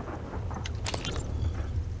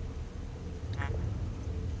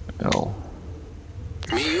 L.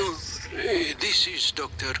 Mio, this is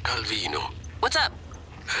Dr. Calvino. What's up?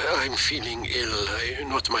 I'm feeling ill.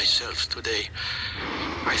 Not myself today.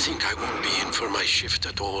 I think I won't be in for my shift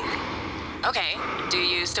at all. Okay. Do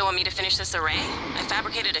you still want me to finish this array? I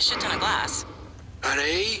fabricated a shit ton of glass.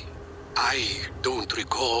 Array? I don't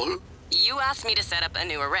recall. You asked me to set up a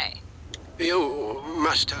new array. You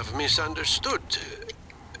must have misunderstood.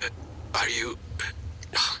 Are you...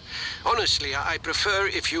 Honestly, I prefer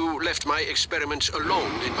if you left my experiments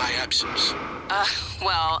alone in my absence.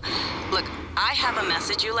 Well, look, I have a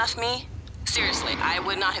message you left me. Seriously, I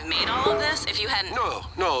would not have made all of this if you hadn't...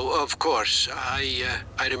 No, of course. I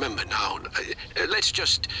remember now. Let's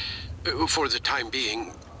just, for the time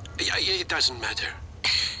being, it doesn't matter.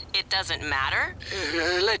 It doesn't matter?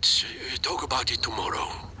 Let's talk about it tomorrow.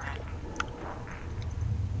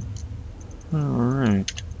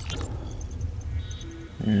 Alright.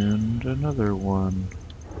 And another one.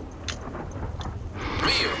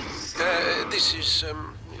 Mio, this is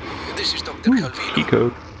Dr. Calvino. Key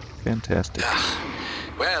code. Fantastic.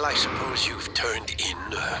 Well, I suppose you've turned in,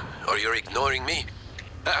 or you're ignoring me.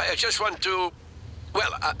 I just want to...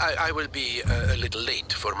 Well, I will be a little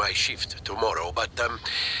late for my shift tomorrow, but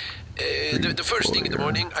the first thing in the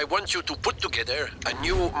morning, I want you to put together a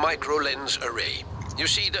new micro-lens array. You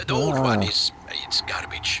see, the old one it's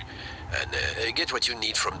garbage. And get what you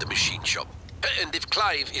need from the machine shop. And if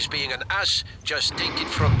Clive is being an ass, just take it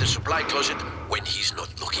from the supply closet when he's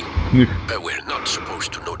not looking. We're not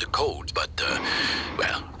supposed to know the code, but,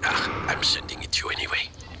 well, I'm sending it to you anyway.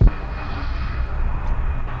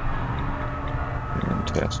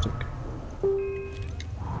 Fantastic.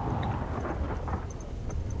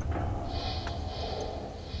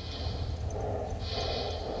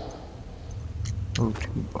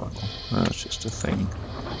 O2 bottle. That's just a thing.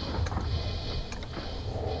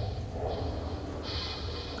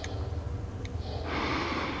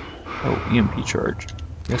 Oh, EMP charge.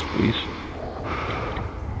 Yes, please.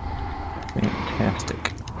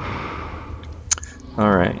 Fantastic.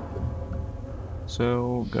 Alright.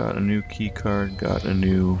 So, got a new key card, got a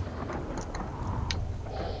new...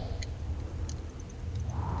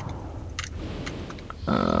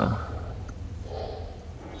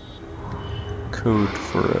 code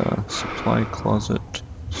for a supply closet.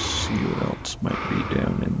 See what else might be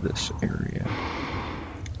down in this area.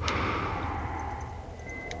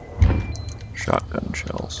 Shotgun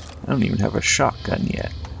shells. I don't even have a shotgun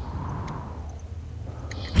yet.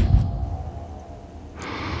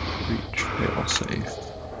 Breach failsafe.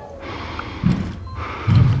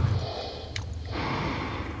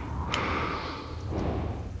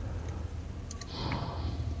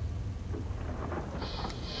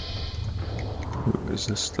 Ooh, is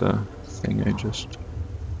this the thing I just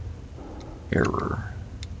error.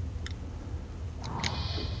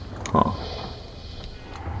 Huh.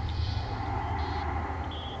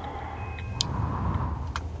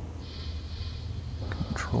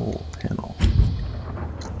 Control panel.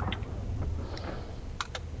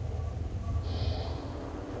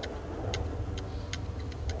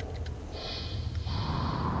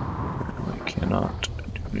 I cannot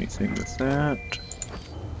do anything with that.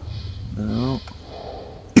 No.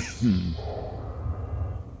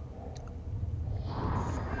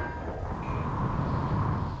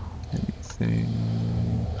 Anything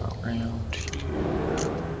around here?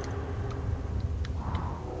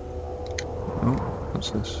 Oh,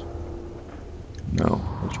 what's this? No,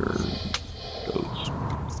 those are those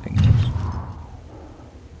things.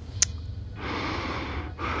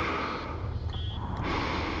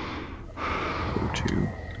 Go to.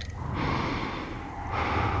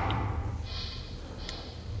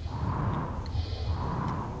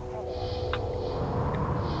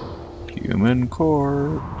 Human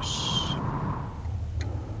corpse.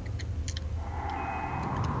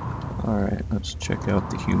 Alright, let's check out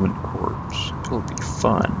the human corpse. It'll be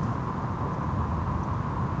fun.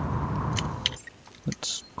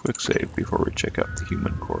 Let's quick save before we check out the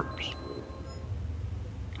human corpse.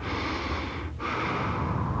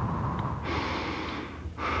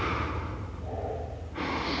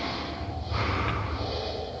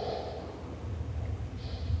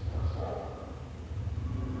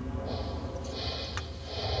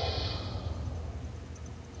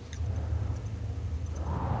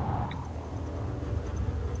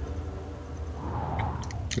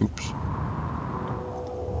 Oops.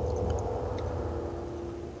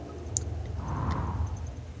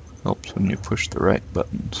 Helps when you push the right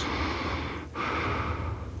buttons.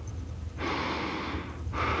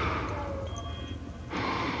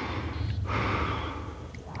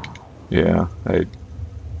 Yeah, I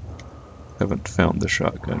haven't found the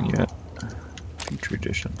shotgun yet. Feature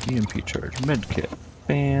edition, EMP charge, medkit,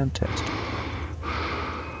 fantastic.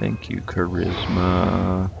 Thank you,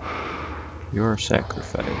 Charisma. Your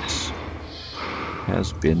sacrifice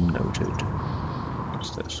has been noted. What's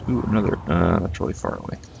this? Ooh, another. That's really far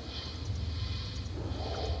away.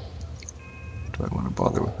 Do I want to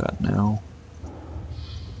bother with that now?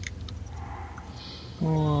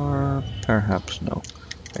 Or perhaps no.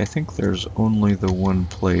 I think there's only the one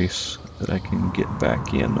place that I can get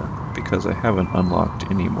back in because I haven't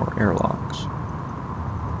unlocked any more airlocks.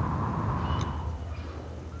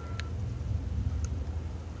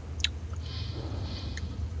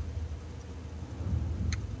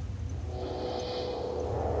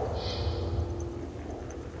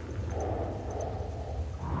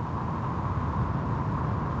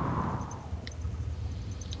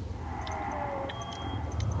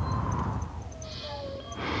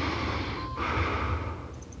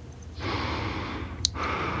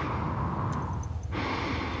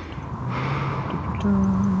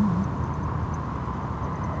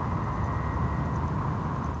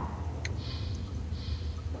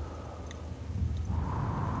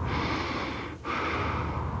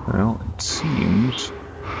 Well, it seems...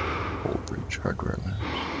 Old Breach Hardware Labs.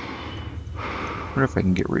 I wonder if I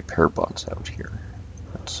can get repair bots out here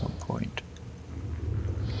at some point.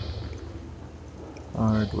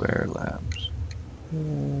 Hardware Labs.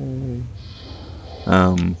 Yay.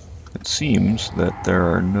 It seems that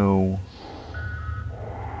there are no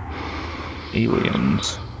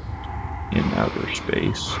aliens in outer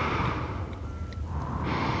space.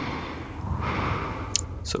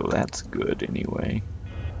 So that's good anyway.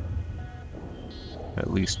 At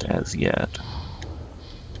least as yet.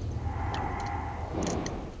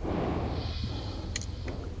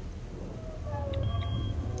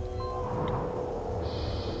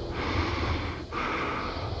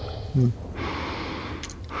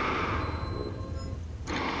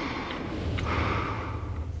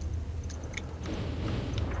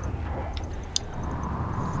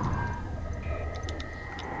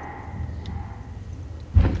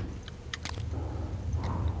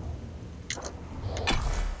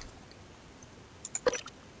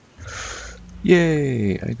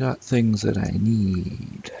 Yay! I got things that I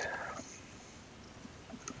need.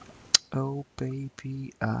 Oh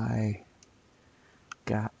baby, I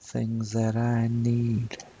got things that I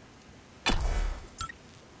need.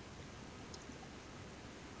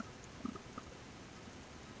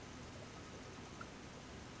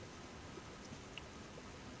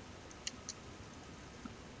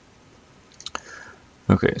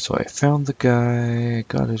 Okay, so I found the guy,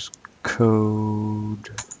 got his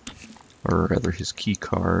code, or rather his key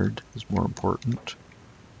card is more important.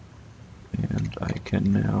 And I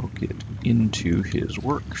can now get into his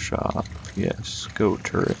workshop. Yes, go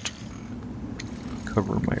turret.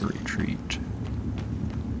 cover my retreat.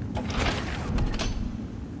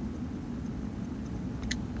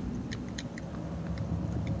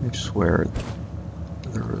 I swear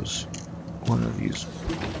there was one of these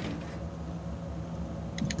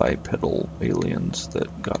bipedal aliens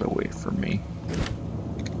that got away from me.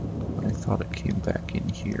 I thought it came back in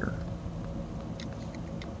here.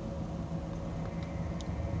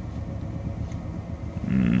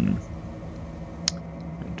 I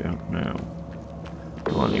don't know.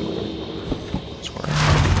 Well, anyway, that's where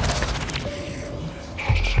I'm.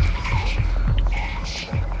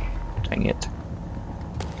 Dang it.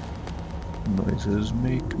 Noises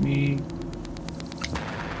make me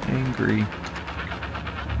angry.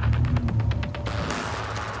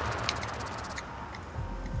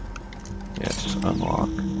 Yes, unlock.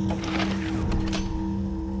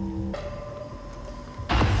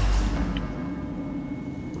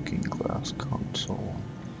 Looking glass console.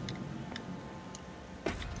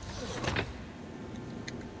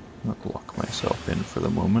 I'll lock myself in for the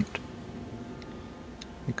moment.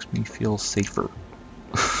 Makes me feel safer.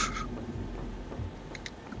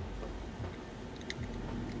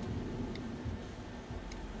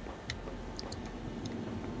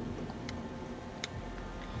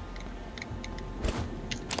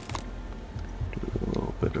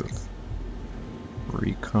 Bit of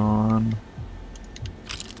recon.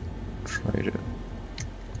 Try to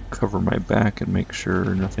cover my back and make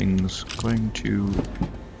sure nothing's going to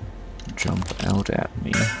jump out at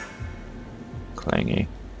me. Clangy.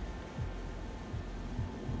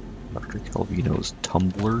 Dr. Calvino's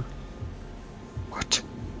tumbler? What?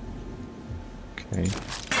 Okay.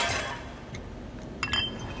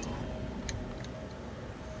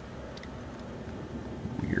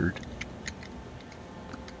 Weird.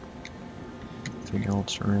 Anything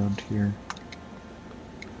else around here?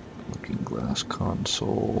 Looking glass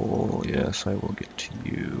console. Yes, I will get to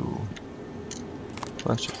you.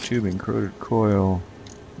 Plastic tubing, corroded coil.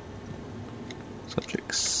 Such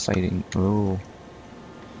exciting. Oh.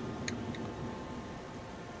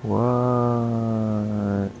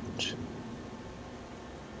 What?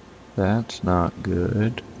 That's not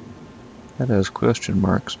good. That has question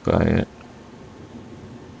marks by it.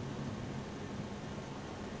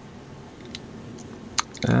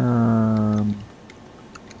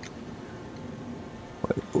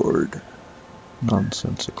 Whiteboard.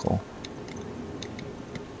 Nonsensical.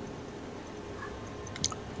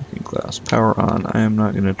 Looking glass. Power on. I am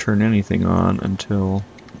not going to turn anything on until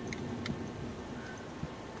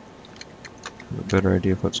I have a better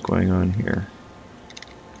idea of what's going on here.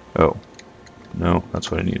 Oh. No, that's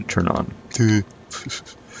what I need to turn on.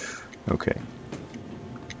 Okay.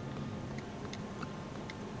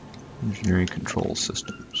 Engineering control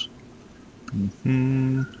systems.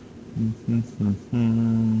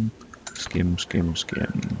 Skim, skim,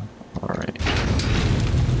 skim. Alright.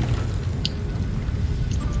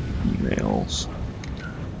 Emails.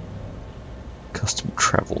 Custom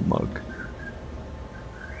travel mug.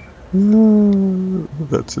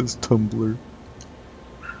 That's his tumbler.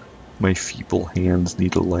 My feeble hands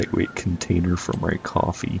need a lightweight container for my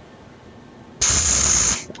coffee.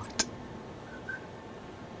 What?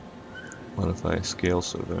 What if I scale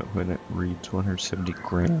so that when it reads 170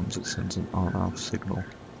 grams, it sends an on-off signal?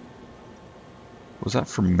 Was that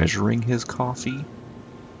for measuring his coffee?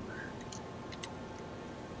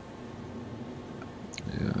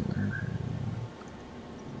 Yeah.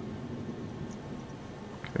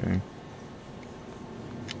 Okay.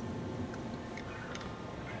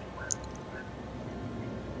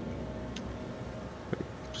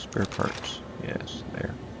 Spare parts. Yes,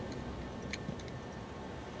 there.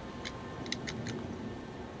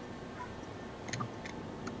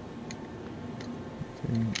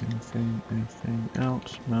 Anything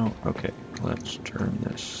else? No? Okay, let's turn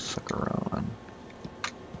this sucker on.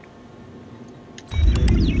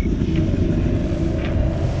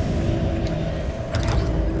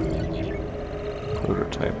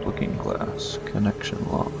 Prototype looking glass. Connection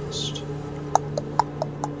lost.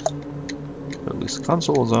 At least the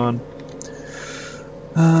console is on.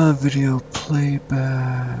 Video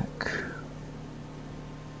playback.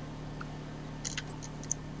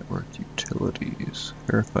 Network utilities.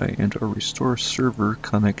 Verify and or restore server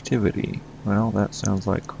connectivity. Well, that sounds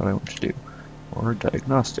like what I want to do. Or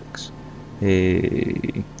diagnostics.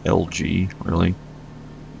 Hey, LG, really?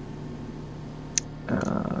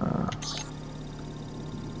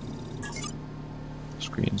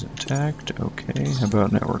 Screen's intact. Okay, how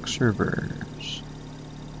about network servers?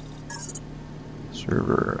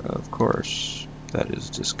 Server, of course, that is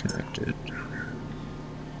disconnected.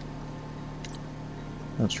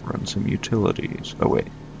 Let's run some utilities. Oh wait.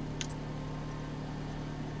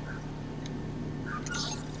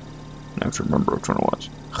 have to remember which one it was.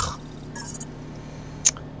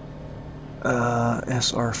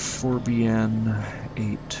 SR4BN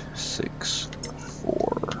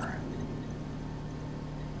 864.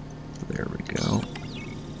 There we go.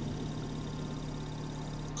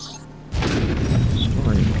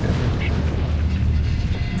 Storing cache.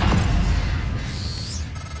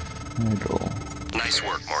 Idle. Nice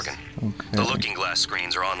work, Morgan. Okay. The looking glass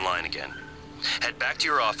screens are online again. Head back to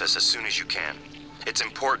your office as soon as you can. It's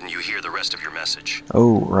important you hear the rest of your message.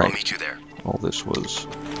 Oh, right. I'll meet you there. All this was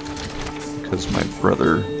because my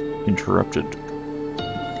brother interrupted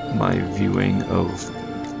my viewing of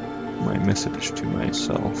my message to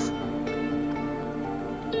myself.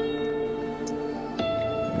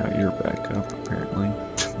 Now you're back up, apparently.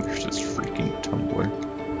 There's this freaking tumbler.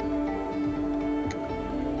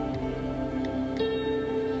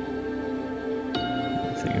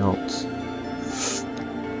 Anything else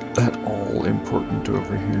at all important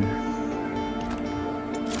over here?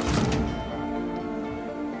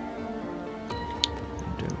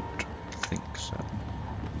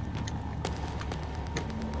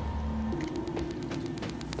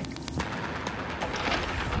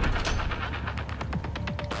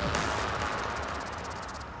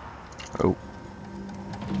 Oh.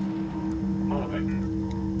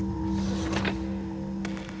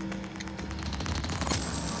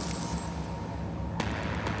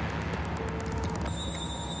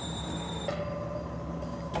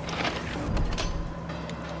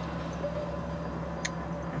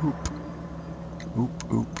 Oop. Oop,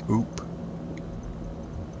 oop, oop.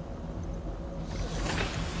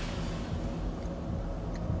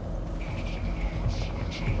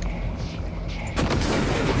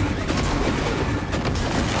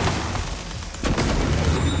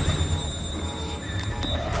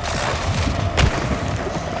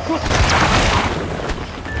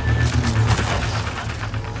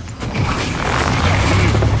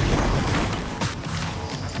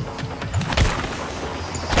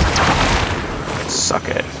 Suck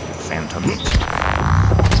it, phantoms.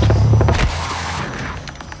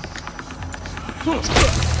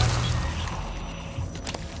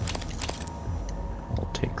 I'll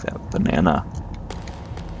take that banana.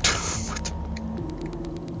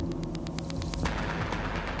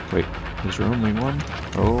 Wait, is there only one?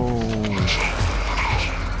 Oh.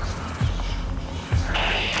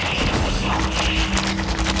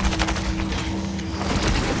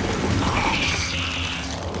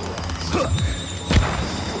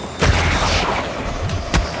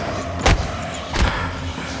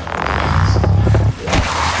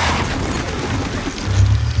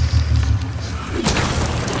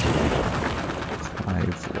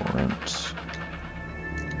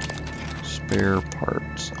 Spare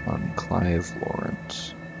parts on Clive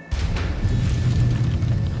Lawrence.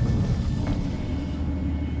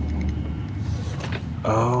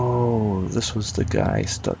 Oh, this was the guy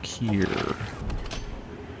stuck here.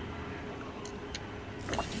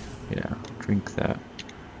 Yeah, drink that.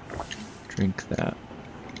 Drink that.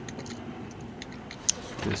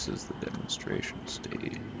 This is the demonstration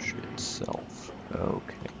stage itself.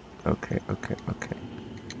 Okay, okay, okay, okay.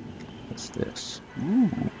 What's this? Ooh.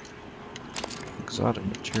 Exotic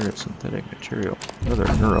material, synthetic material, another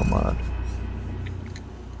neuromod.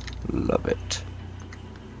 Love it.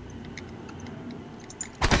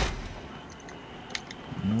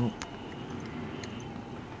 Nope.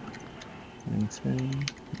 Anything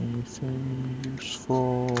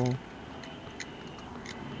useful?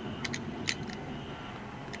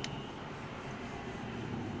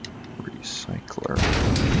 Recycler.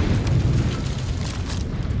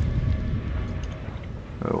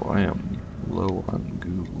 Oh, I am low on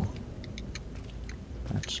goo.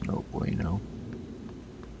 That's no bueno.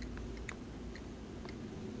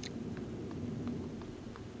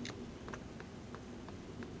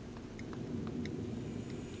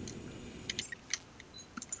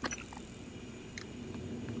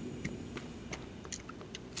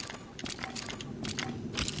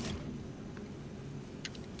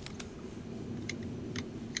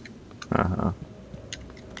 Uh-huh.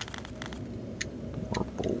 More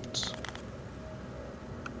bolts.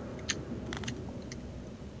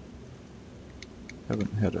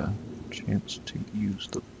 Haven't had a chance to use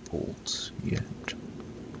the bolts yet.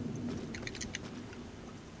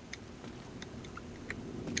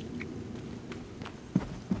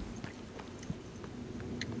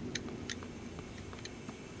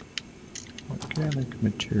 Organic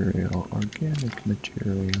material, organic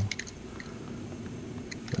material.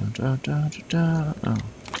 Da, da, da, da, da. Oh,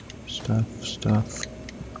 stuff.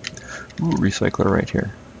 Ooh, recycler right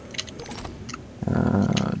here.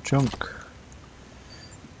 Junk.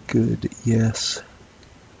 Good, yes.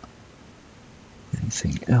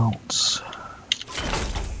 anything else?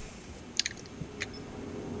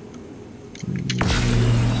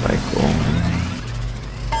 Cycle.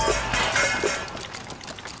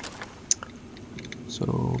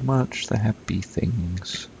 So much the happy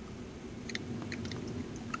things.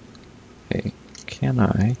 Hey, can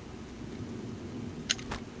I?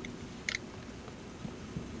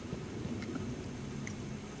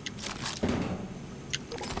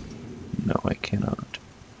 No, I cannot.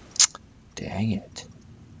 Dang it.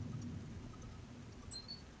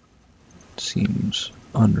 Seems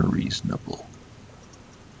unreasonable.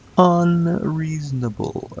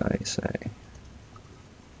 Unreasonable, I say.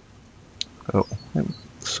 Oh, I have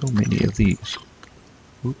so many of these.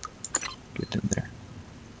 Oop, get in there.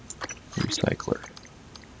 Recycler.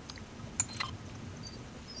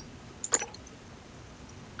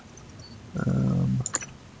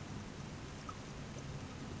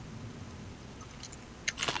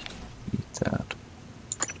 Eat that.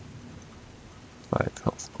 5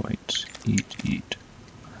 health points. Eat.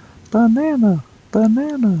 Banana!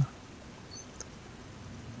 Banana!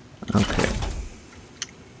 Okay.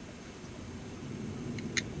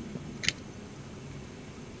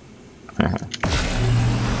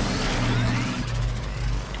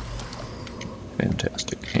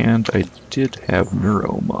 Fantastic. And I did have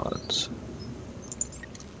neuromods.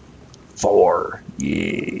 4.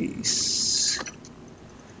 Yes.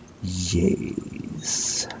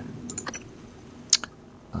 Yes.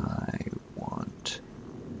 I want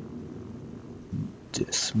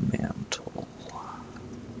dismantle.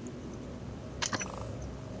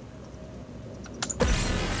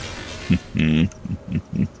 And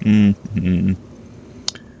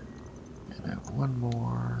I have one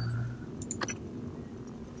more.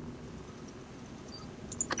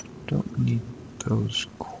 Don't need those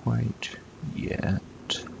quite yet.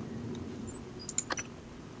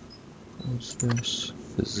 What's this?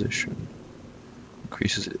 Physician.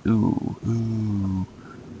 Increases it. Ooh.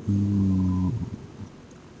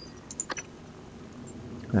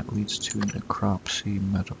 That leads to necropsy,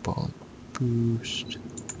 metabolic boost,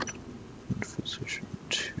 and physician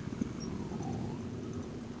 2.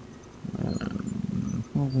 I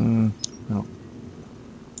don't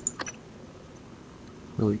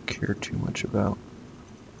really care too much about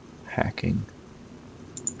hacking.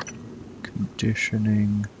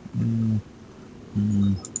 Conditioning.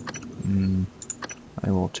 I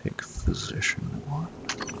will take physician 1.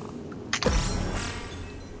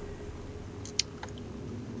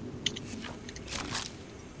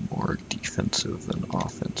 More defensive than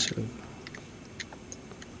offensive.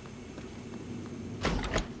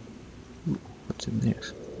 Ooh, what's in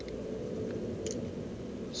this?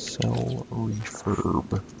 Cell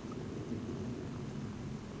refurb.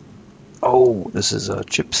 Oh, this is a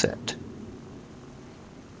chipset.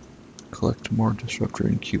 Collect more disruptor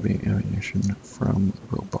incubing ammunition from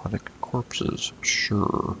robotic corpses.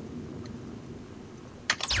 Sure.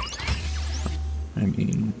 I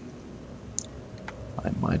mean,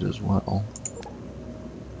 I might as well.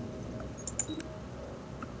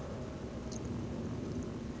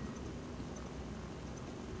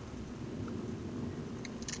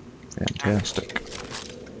 Fantastic.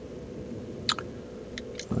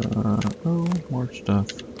 Oh, more stuff.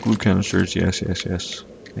 Glue canisters, yes.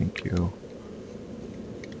 Thank you.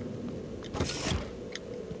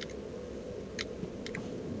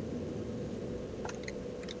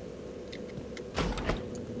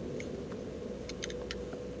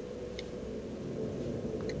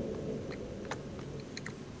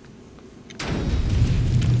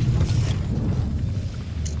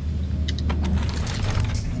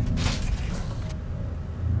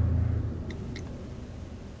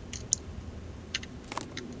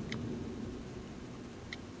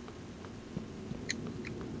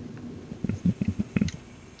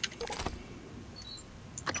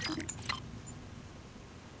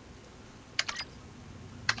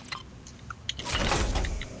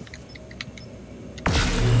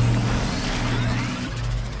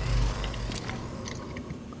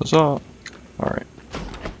 Huzzah! Alright,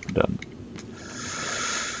 done.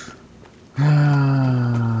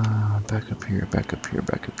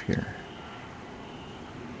 Back up here.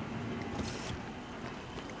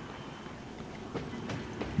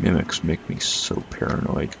 Mimics make me so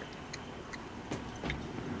paranoid.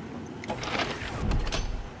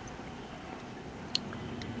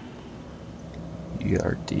 You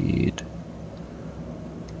are dead.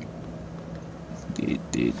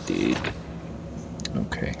 Dead.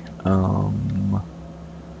 Okay,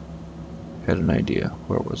 had an idea.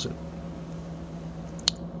 Where was it?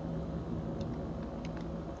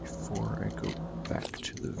 Before I go back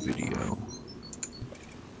to the video.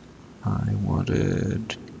 I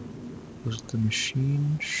wanted... Was it the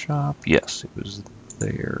machine shop? Yes, it was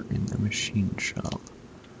there in the machine shop.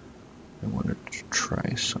 I wanted to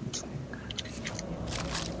try something.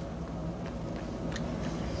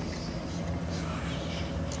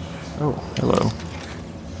 Oh, hello.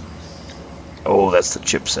 Oh, that's the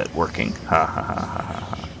chipset working. Ha ha ha ha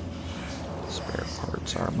ha ha. Spare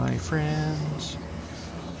parts are my friends.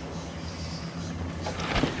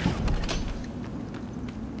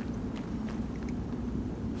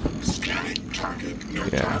 Scanning target. No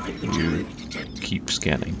Yeah, target you material detected. keep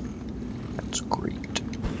scanning. That's great.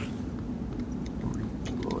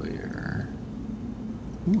 Reployer.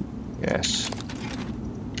 Ooh, yes.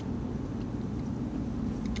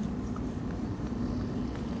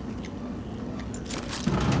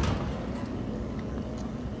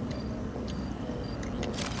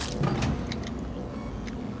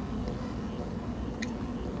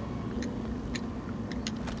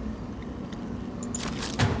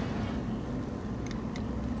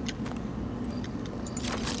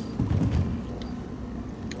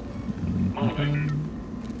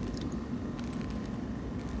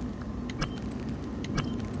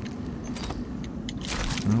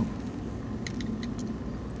 Nope.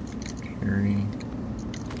 Carry.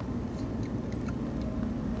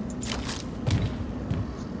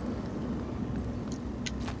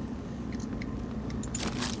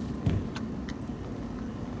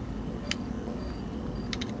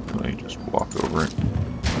 Let me just walk over it.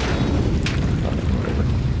 Whatever.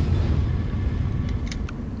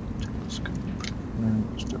 Telescope. No,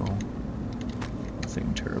 still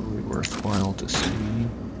nothing terribly worthwhile to see.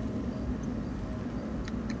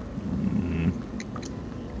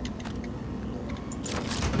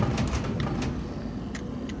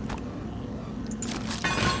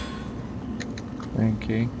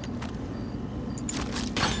 Clanky.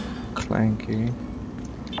 Clanky.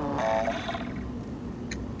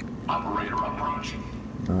 Operator approaching.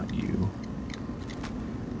 Not you.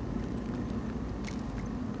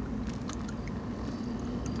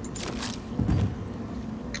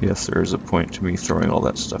 Yes, there is a point to me throwing all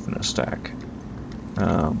that stuff in a stack.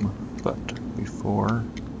 But before...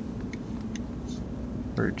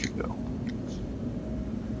 Where'd you go?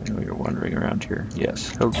 I know you're wandering around here. Yes,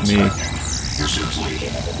 help me. Your suit's leaving.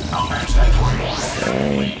 I'll match that for you.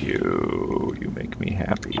 Thank you. You make me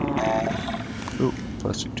happy. Ooh,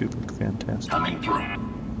 plastic tubing. Fantastic. Coming through.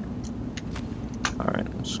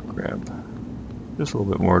 Alright, let's grab just a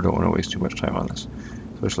little bit more. Don't want to waste too much time on this,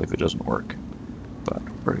 especially if it doesn't work. But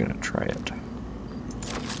we're going to try it.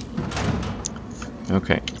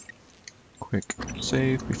 Okay. Quick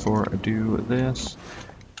save before I do this.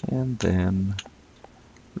 And then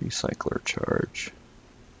recycler charge.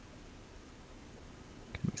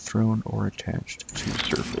 Can be thrown or attached to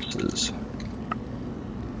surfaces.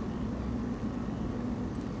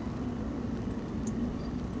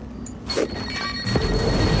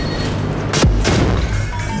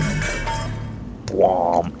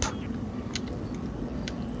 Womp.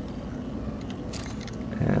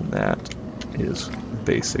 And that is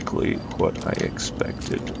basically what I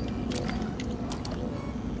expected.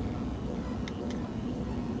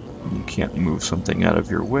 You can't move something out of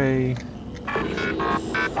your way. I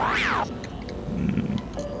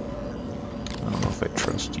don't know if I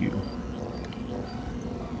trust you.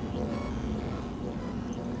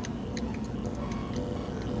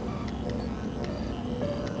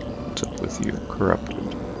 What's up with you?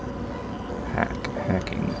 Corrupted.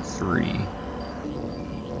 Hacking 3.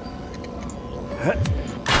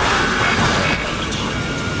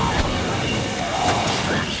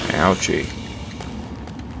 Ouchie.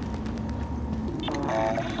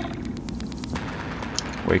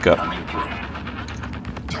 Wake up.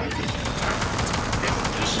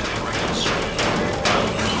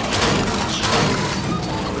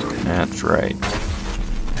 That's right.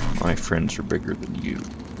 My friends are bigger than you,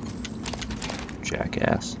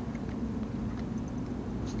 jackass.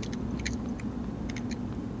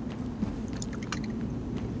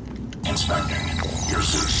 Inspecting. Your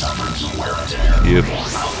suit suffered some wear and tear. Yep.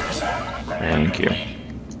 Thank you.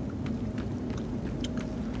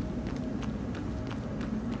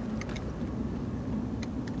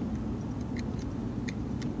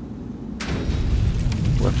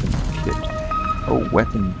 Weapon kit. Oh,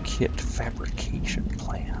 weapon kit fabrication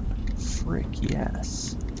plan. Frick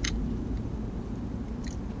yes.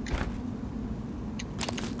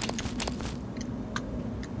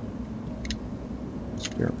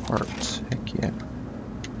 Spare parts. Heck yeah.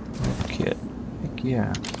 Kit. Heck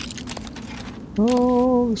yeah.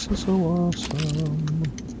 Oh, this is so awesome.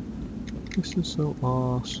 This is so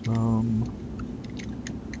awesome.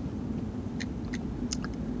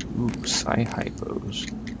 Ooh,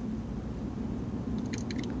 Psi-Hypos.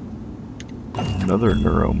 Another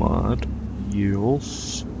Neuromod.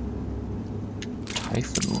 Yields.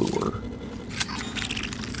 Typhon Lure.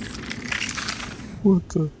 What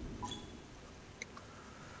the?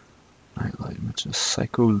 Nightlight emits a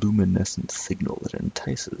psycholuminescent signal that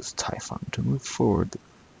entices Typhon to move forward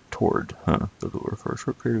toward the lure for a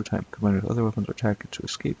short period of time, combined with other weapons or tactics to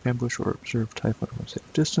escape, ambush, or observe Typhon from a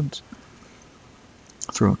safe distance.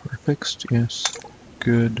 Thrown or fixed, yes.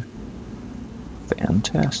 Good.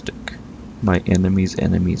 Fantastic. My enemy's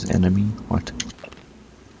enemy's enemy? What?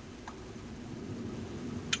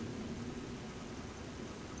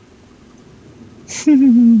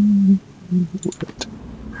 What?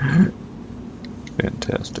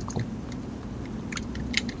 Fantastical.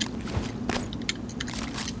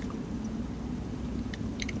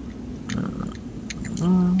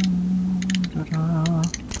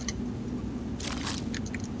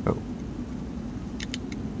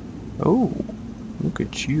 Oh, look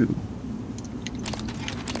at you.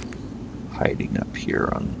 Hiding up here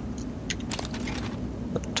on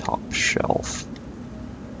the top shelf.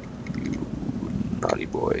 You naughty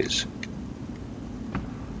boys.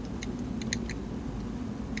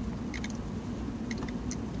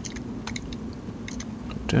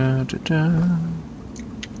 Da, da, da.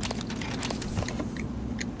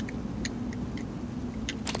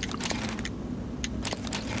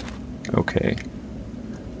 Okay.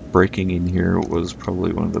 Breaking in here was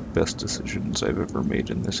probably one of the best decisions I've ever made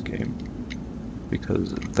in this game,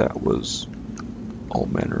 because that was all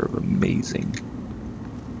manner of amazing.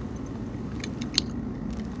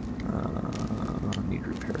 Need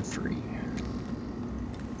repair 3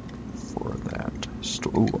 for that.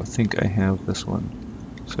 Oh, I think I have this one.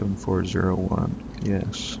 7401,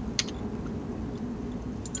 yes.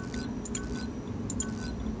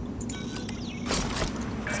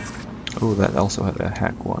 Oh, that also had a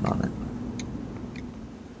hack one on it.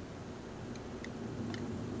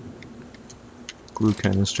 Glue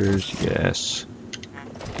canisters, yes.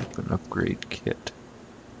 An upgrade kit.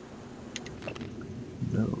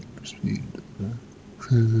 No, just need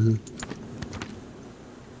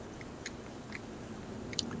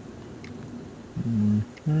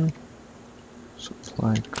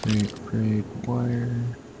Supply crate, braid, wire.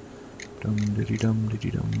 Dum diddy dum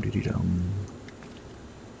diddy dum diddy dum.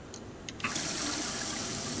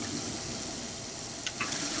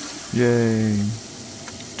 Yay!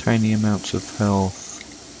 Tiny amounts of health.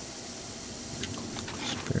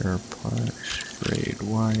 Spare parts, frayed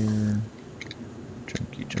wire.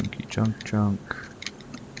 Junky, junky, junk, junk.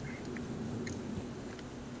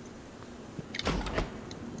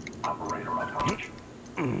 Operator approach.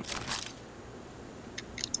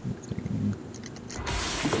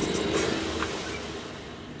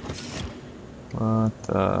 What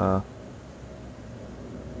the?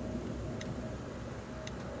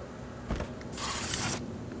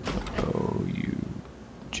 Oh, you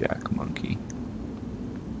jack monkey.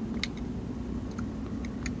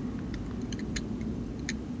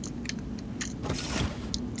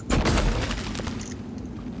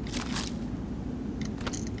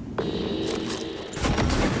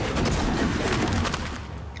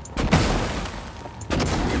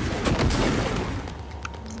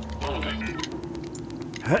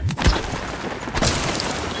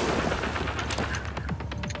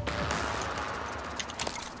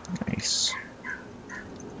 Nice.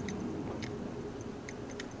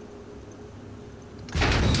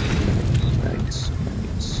 Nice,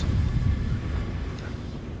 nice.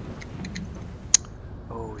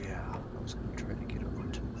 Oh yeah, I was gonna try to get over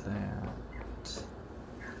to that.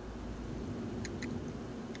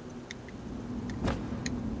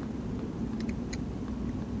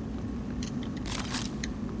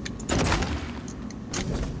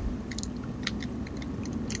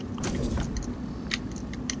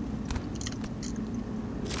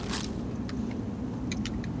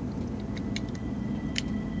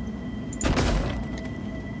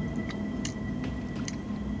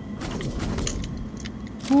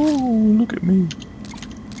 Oh, look at me.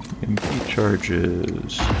 MP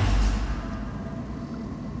charges.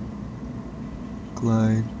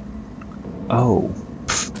 Glide. Oh.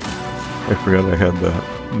 I forgot I had that.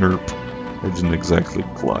 Nerp. I didn't exactly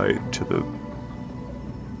glide to the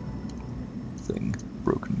thing.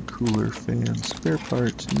 Broken cooler fan, spare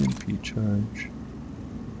parts, EMP charge.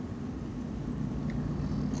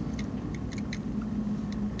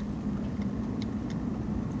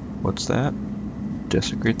 What's that?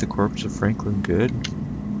 Desecrate the corpse of Franklin Good?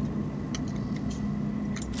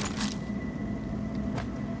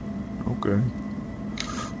 Okay.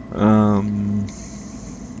 I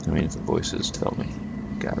mean, if the voices tell me.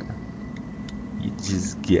 You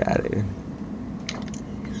just gotta.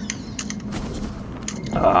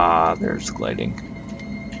 Ah, there's gliding.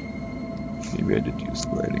 Maybe I did use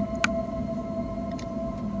gliding.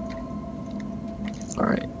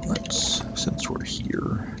 Alright, let's, since we're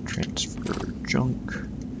here, transfer junk.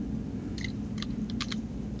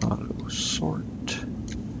 Auto sort.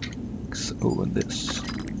 Oh, and this.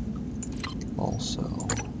 Also,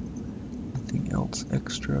 nothing else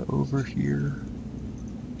extra over here.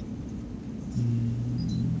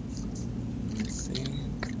 I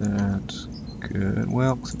think that's good.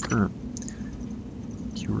 Well, except for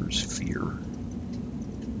cures fear.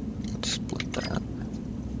 Let's split that.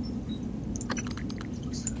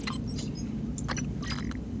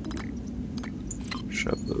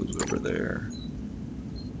 Shove those over there.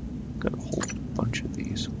 Got a whole bunch of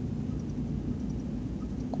these.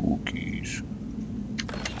 Cookies.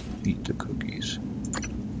 Eat the cookies.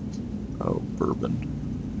 Oh, bourbon.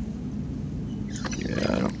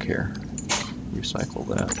 Yeah, I don't care. Recycle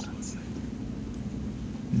that.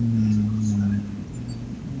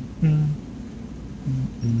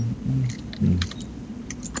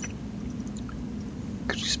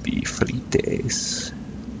 Crispy frites.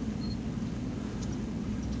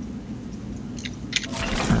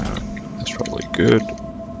 That's probably good.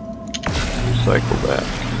 Recycle that.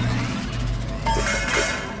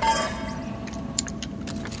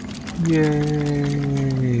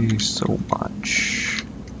 Yay! So much.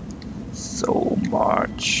 So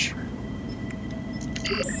much.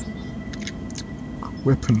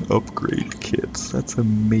 Weapon upgrade kits. That's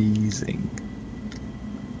amazing.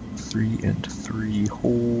 3 and 3.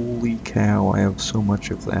 Holy cow, I have so much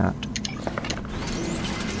of that.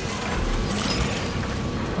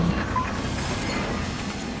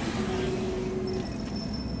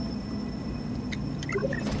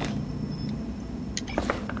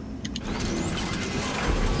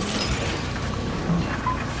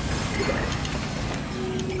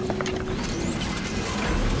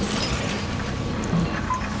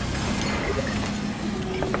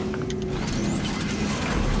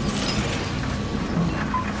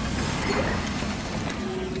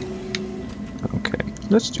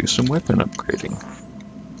 Let's do some weapon upgrading.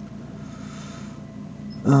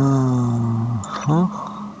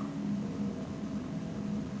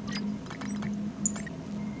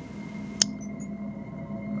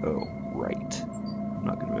 Oh, right. I'm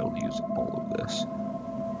not going to be able to use all of this.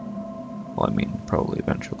 Well, I mean, probably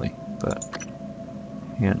eventually, but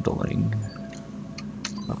handling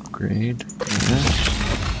upgrade. Yes.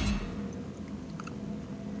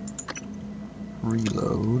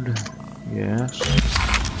 Reload. Yes.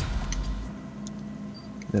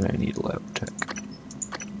 Then I need lab tech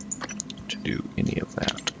to do any of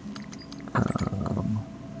that.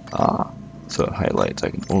 So it highlights,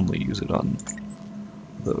 I can only use it on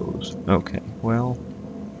those. Okay, well,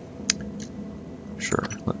 sure,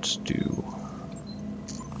 let's do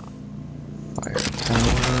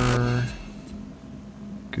firepower,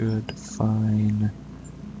 good, fine,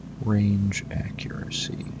 range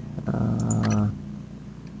accuracy.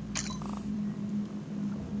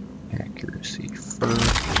 Accuracy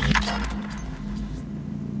first,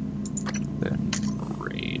 then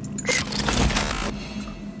range.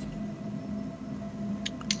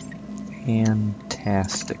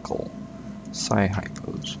 Fantastical.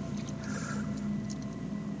 Psi-hypos.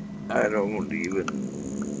 I don't even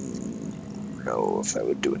know if that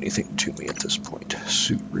would do anything to me at this point.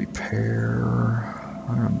 Suit repair.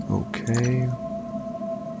 I'm okay.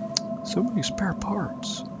 So many spare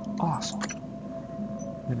parts. Awesome.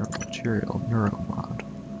 Mineral material, neuromod.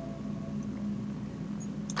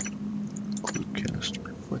 Glue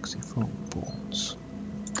canister, flexifoam bolts.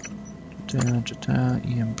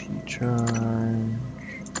 EMP charge.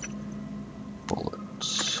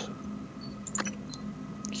 Bullets.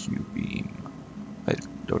 Q-beam. I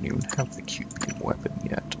don't even have the Q-beam weapon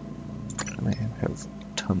yet. And I have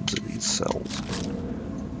tons of these cells.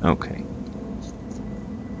 Okay.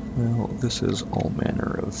 Well, this is all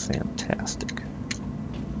manner of fantastic.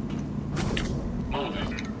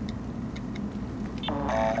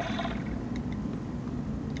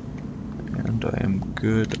 And I am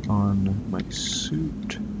good on my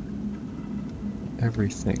suit.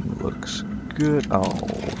 Everything looks good. Oh,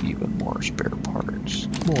 even more spare parts.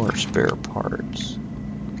 More spare parts.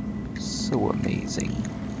 So amazing.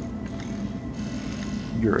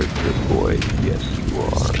 You're a good boy. Yes, you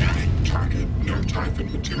are. Scanning target. No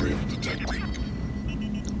Typhon material detected.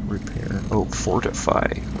 Repair. Oh, fortify.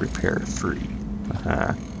 Repair 3.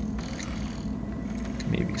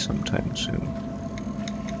 Maybe sometime soon.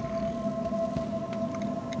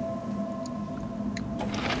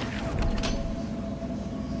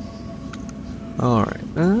 Alright,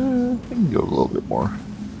 I can go a little bit more.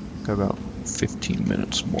 Got about 15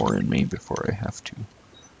 minutes more in me before I have to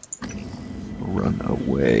run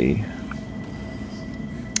away.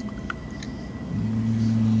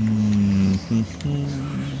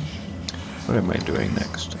 What am I doing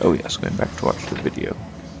next? Oh yes, going back to watch the video.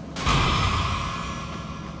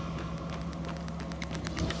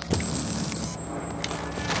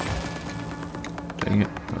 Dang it.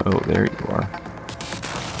 Oh, there you are.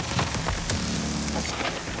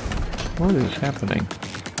 What is happening?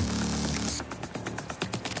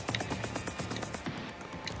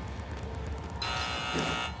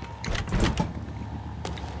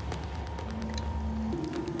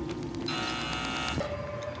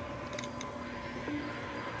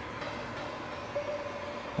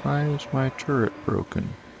 Why is my turret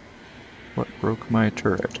broken? What broke my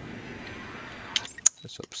turret?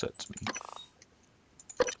 This upsets me.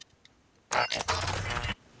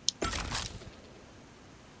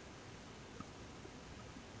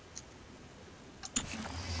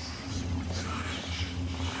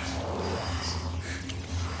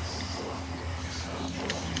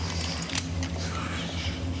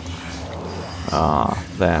 Ah,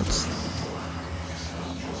 that's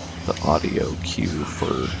the audio cue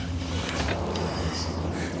for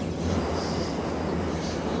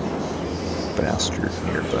bastard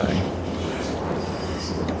nearby.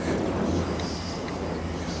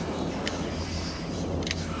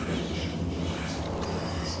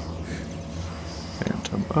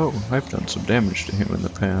 Phantom. Oh, I've done some damage to him in the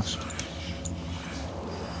past.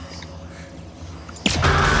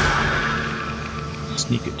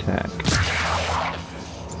 Sneak attack.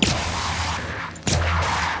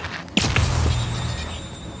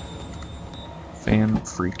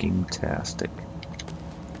 Fan-freaking-tastic.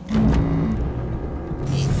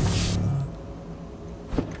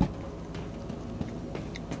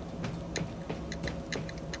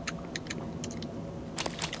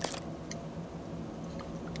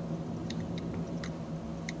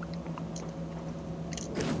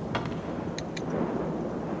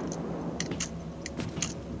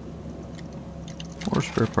 More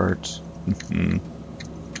spare parts.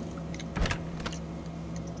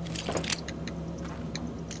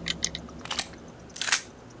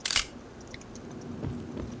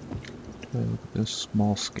 This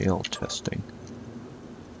small scale testing.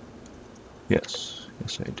 Yes,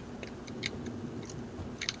 yes I did.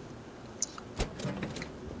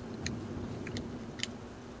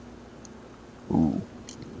 Ooh.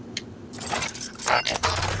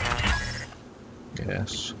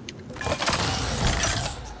 Yes.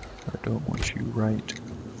 I don't want you right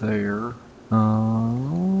there.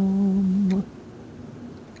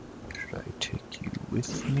 Should I take you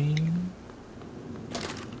with me?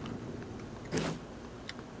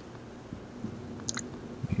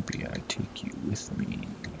 Maybe I take you with me.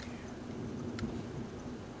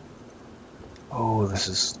 Oh, this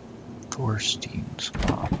is Thorstein's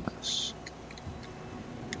office.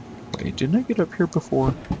 Wait, didn't I get up here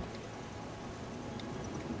before?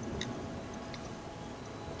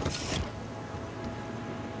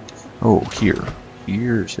 Oh, here.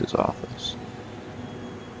 Here's his office.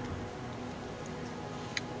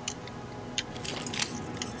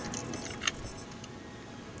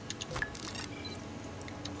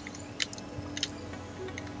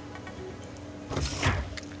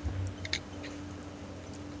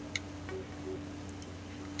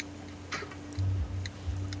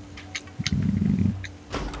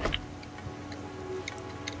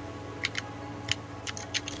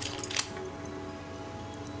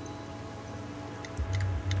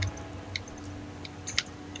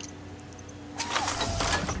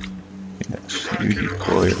 You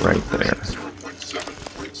deploy it right there.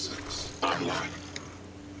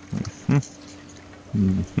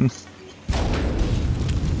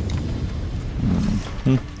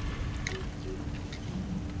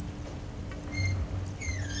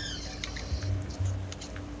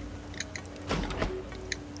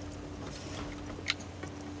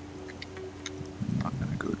 not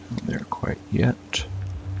gonna go down there quite yet.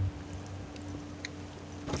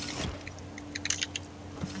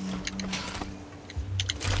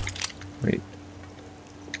 Wait.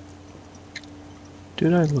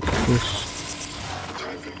 Did I look at this?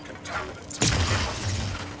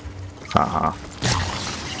 Haha.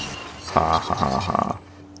 Ha ha ha ha.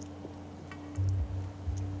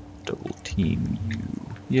 Double team you.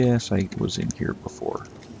 Yes, I was in here before.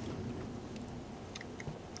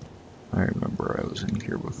 I remember I was in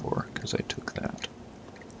here before, because I took that.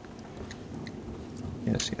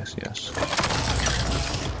 Yes, yes, yes.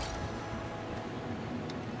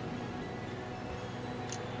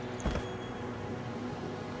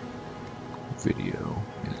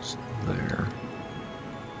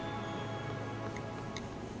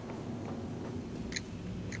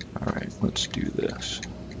 let's do this.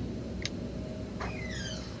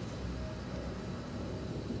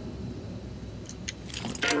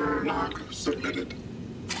 Error log submitted.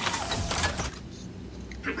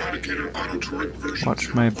 Eradicator auto turret version.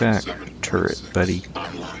 Watch my back, turret, buddy.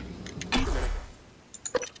 Online.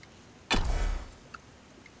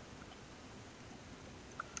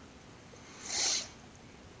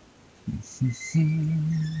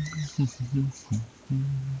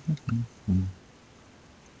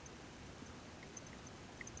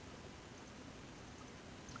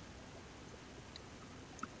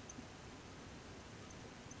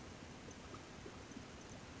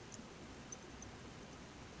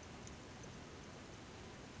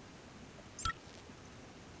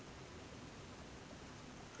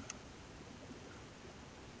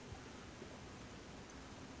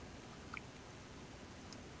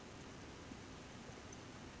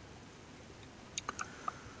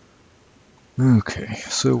 Okay,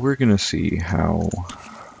 so we're gonna see how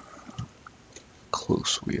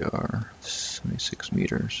close we are. 76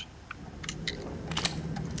 meters.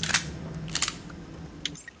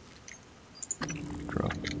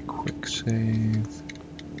 Drop quick save.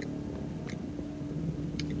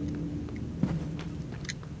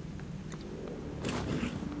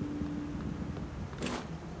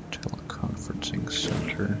 Teleconferencing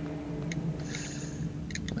center.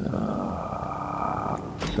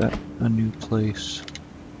 Is that a new place?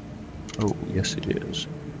 Oh, yes it is.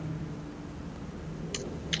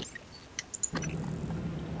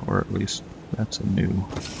 Or at least that's a new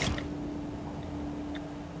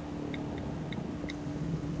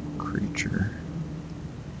creature.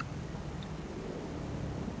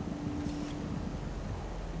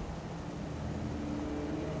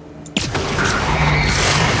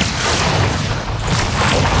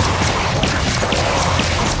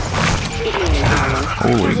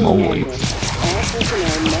 Holy moly. All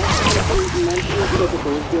personnel must complete mental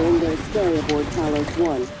physicals during their stay aboard Talos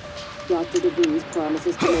 1. Dr. DeVries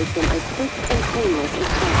promises to make them as quick and painless as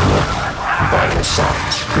possible. Vital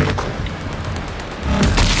signs critical.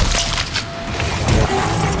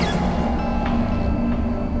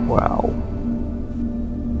 Wow.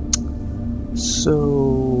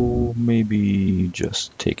 So maybe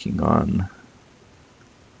just taking on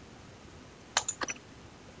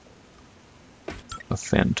a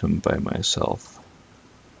phantom by myself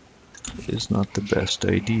is not the best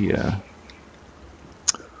idea.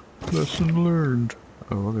 Lesson learned.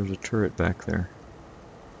 Oh, there's a turret back there.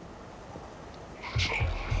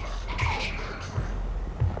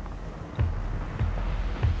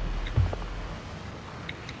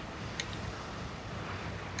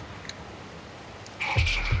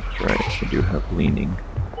 That's right, I do have leaning.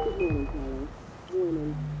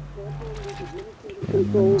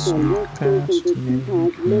 Controls on workspace and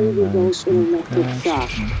keypads may result in electric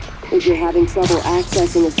shock. If you're having trouble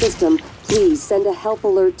accessing a system, please send a help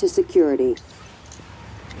alert to security.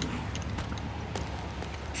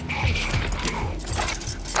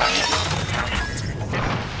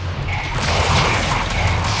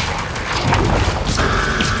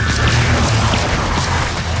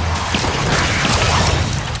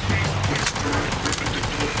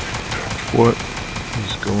 What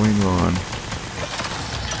is going on?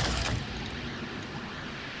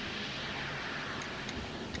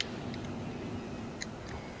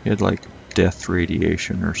 He had like death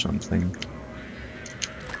radiation or something.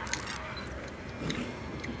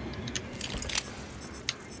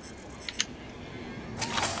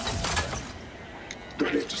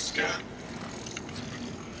 Ready to scan.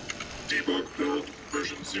 Debug build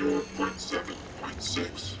version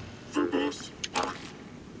 0.7.6. Verbose on.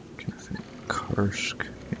 Karsk,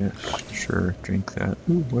 yes, sure, drink that.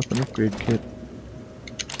 Ooh, weapon upgrade kit.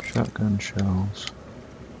 Shotgun shells.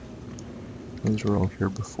 Those were all here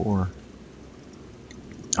before.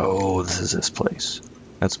 Oh, this is this place.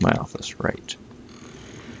 That's my office, right.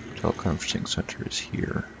 Teleconferencing center is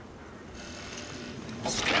here.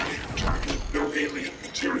 Scanning target. No alien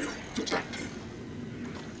material detected.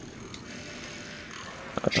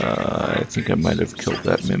 I think I might have killed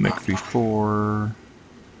that mimic before.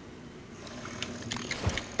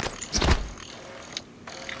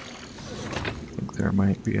 I think there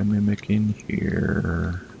might be a mimic in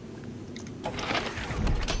here.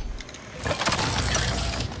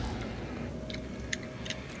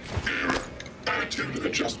 Error. Attitude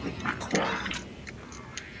adjustment required.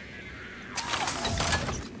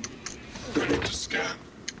 Ready to scan.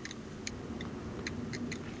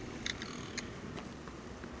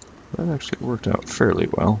 That actually worked out fairly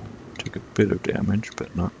well. Took a bit of damage,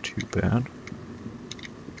 but not too bad.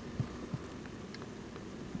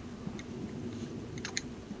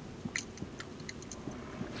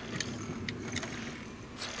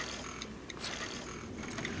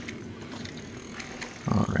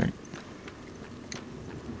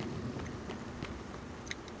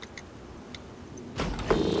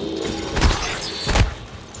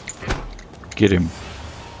 Get him.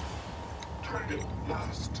 Target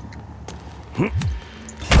lost.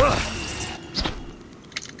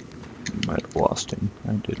 Might have lost him.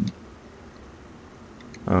 I didn't.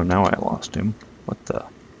 Oh, now I lost him. What the?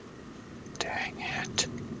 Dang it.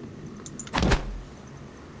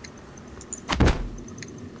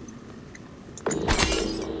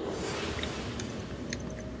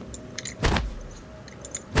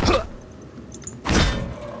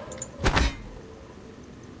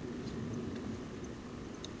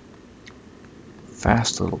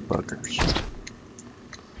 Fast little buggers.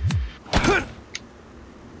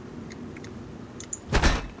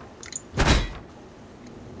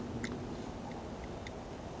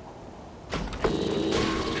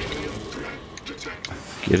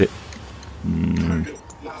 Get it.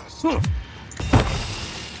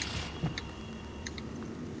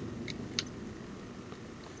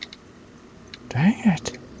 Dang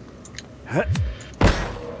it.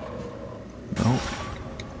 No.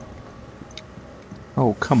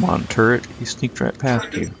 Oh, come on, turret. He sneaked right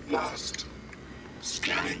past you. Lost.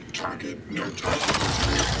 Scanning target. No target.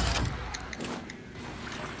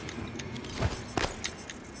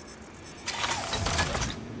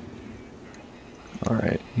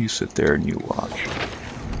 Alright, you sit there and you watch.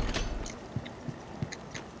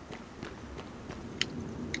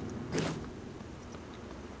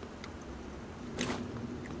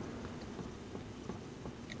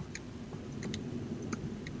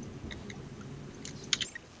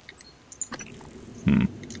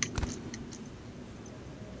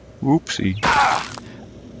 Whoopsie.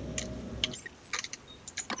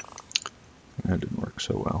 That didn't work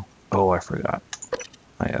so well. Oh, I forgot.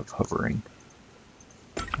 I have hovering.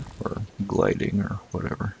 Or gliding, or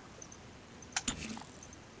whatever.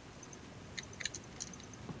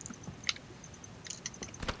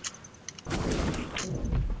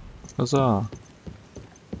 Huzzah!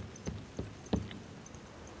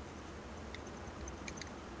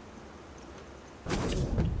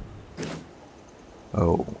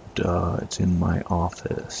 Oh, duh, it's in my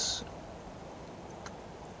office.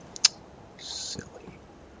 Silly.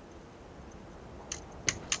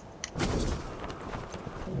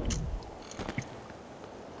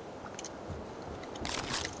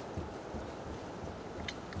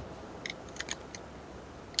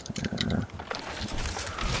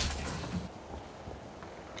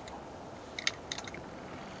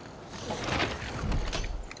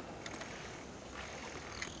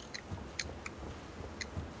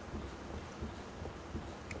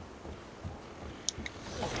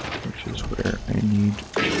 Which is where I need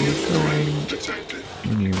to be going.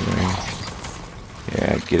 Anyway.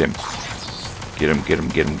 Yeah, get him. Get him, get him,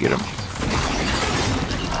 get him, get him.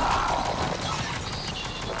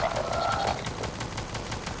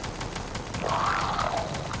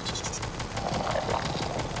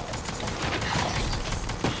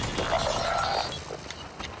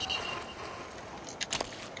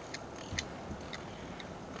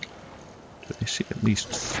 Did I see at least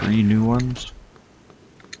 3 new ones?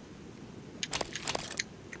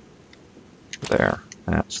 There,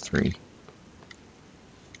 that's 3.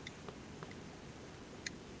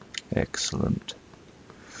 Excellent.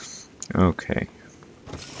 Okay.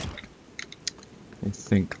 I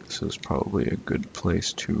think this is probably a good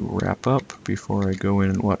place to wrap up before I go in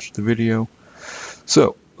and watch the video.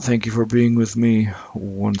 So, thank you for being with me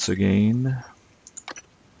once again.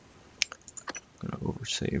 I'm gonna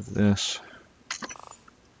oversave this.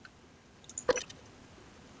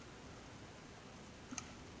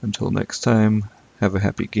 Until next time, have a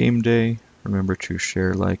happy game day. Remember to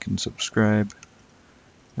share, like, and subscribe.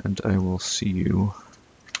 And I will see you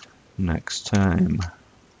next time.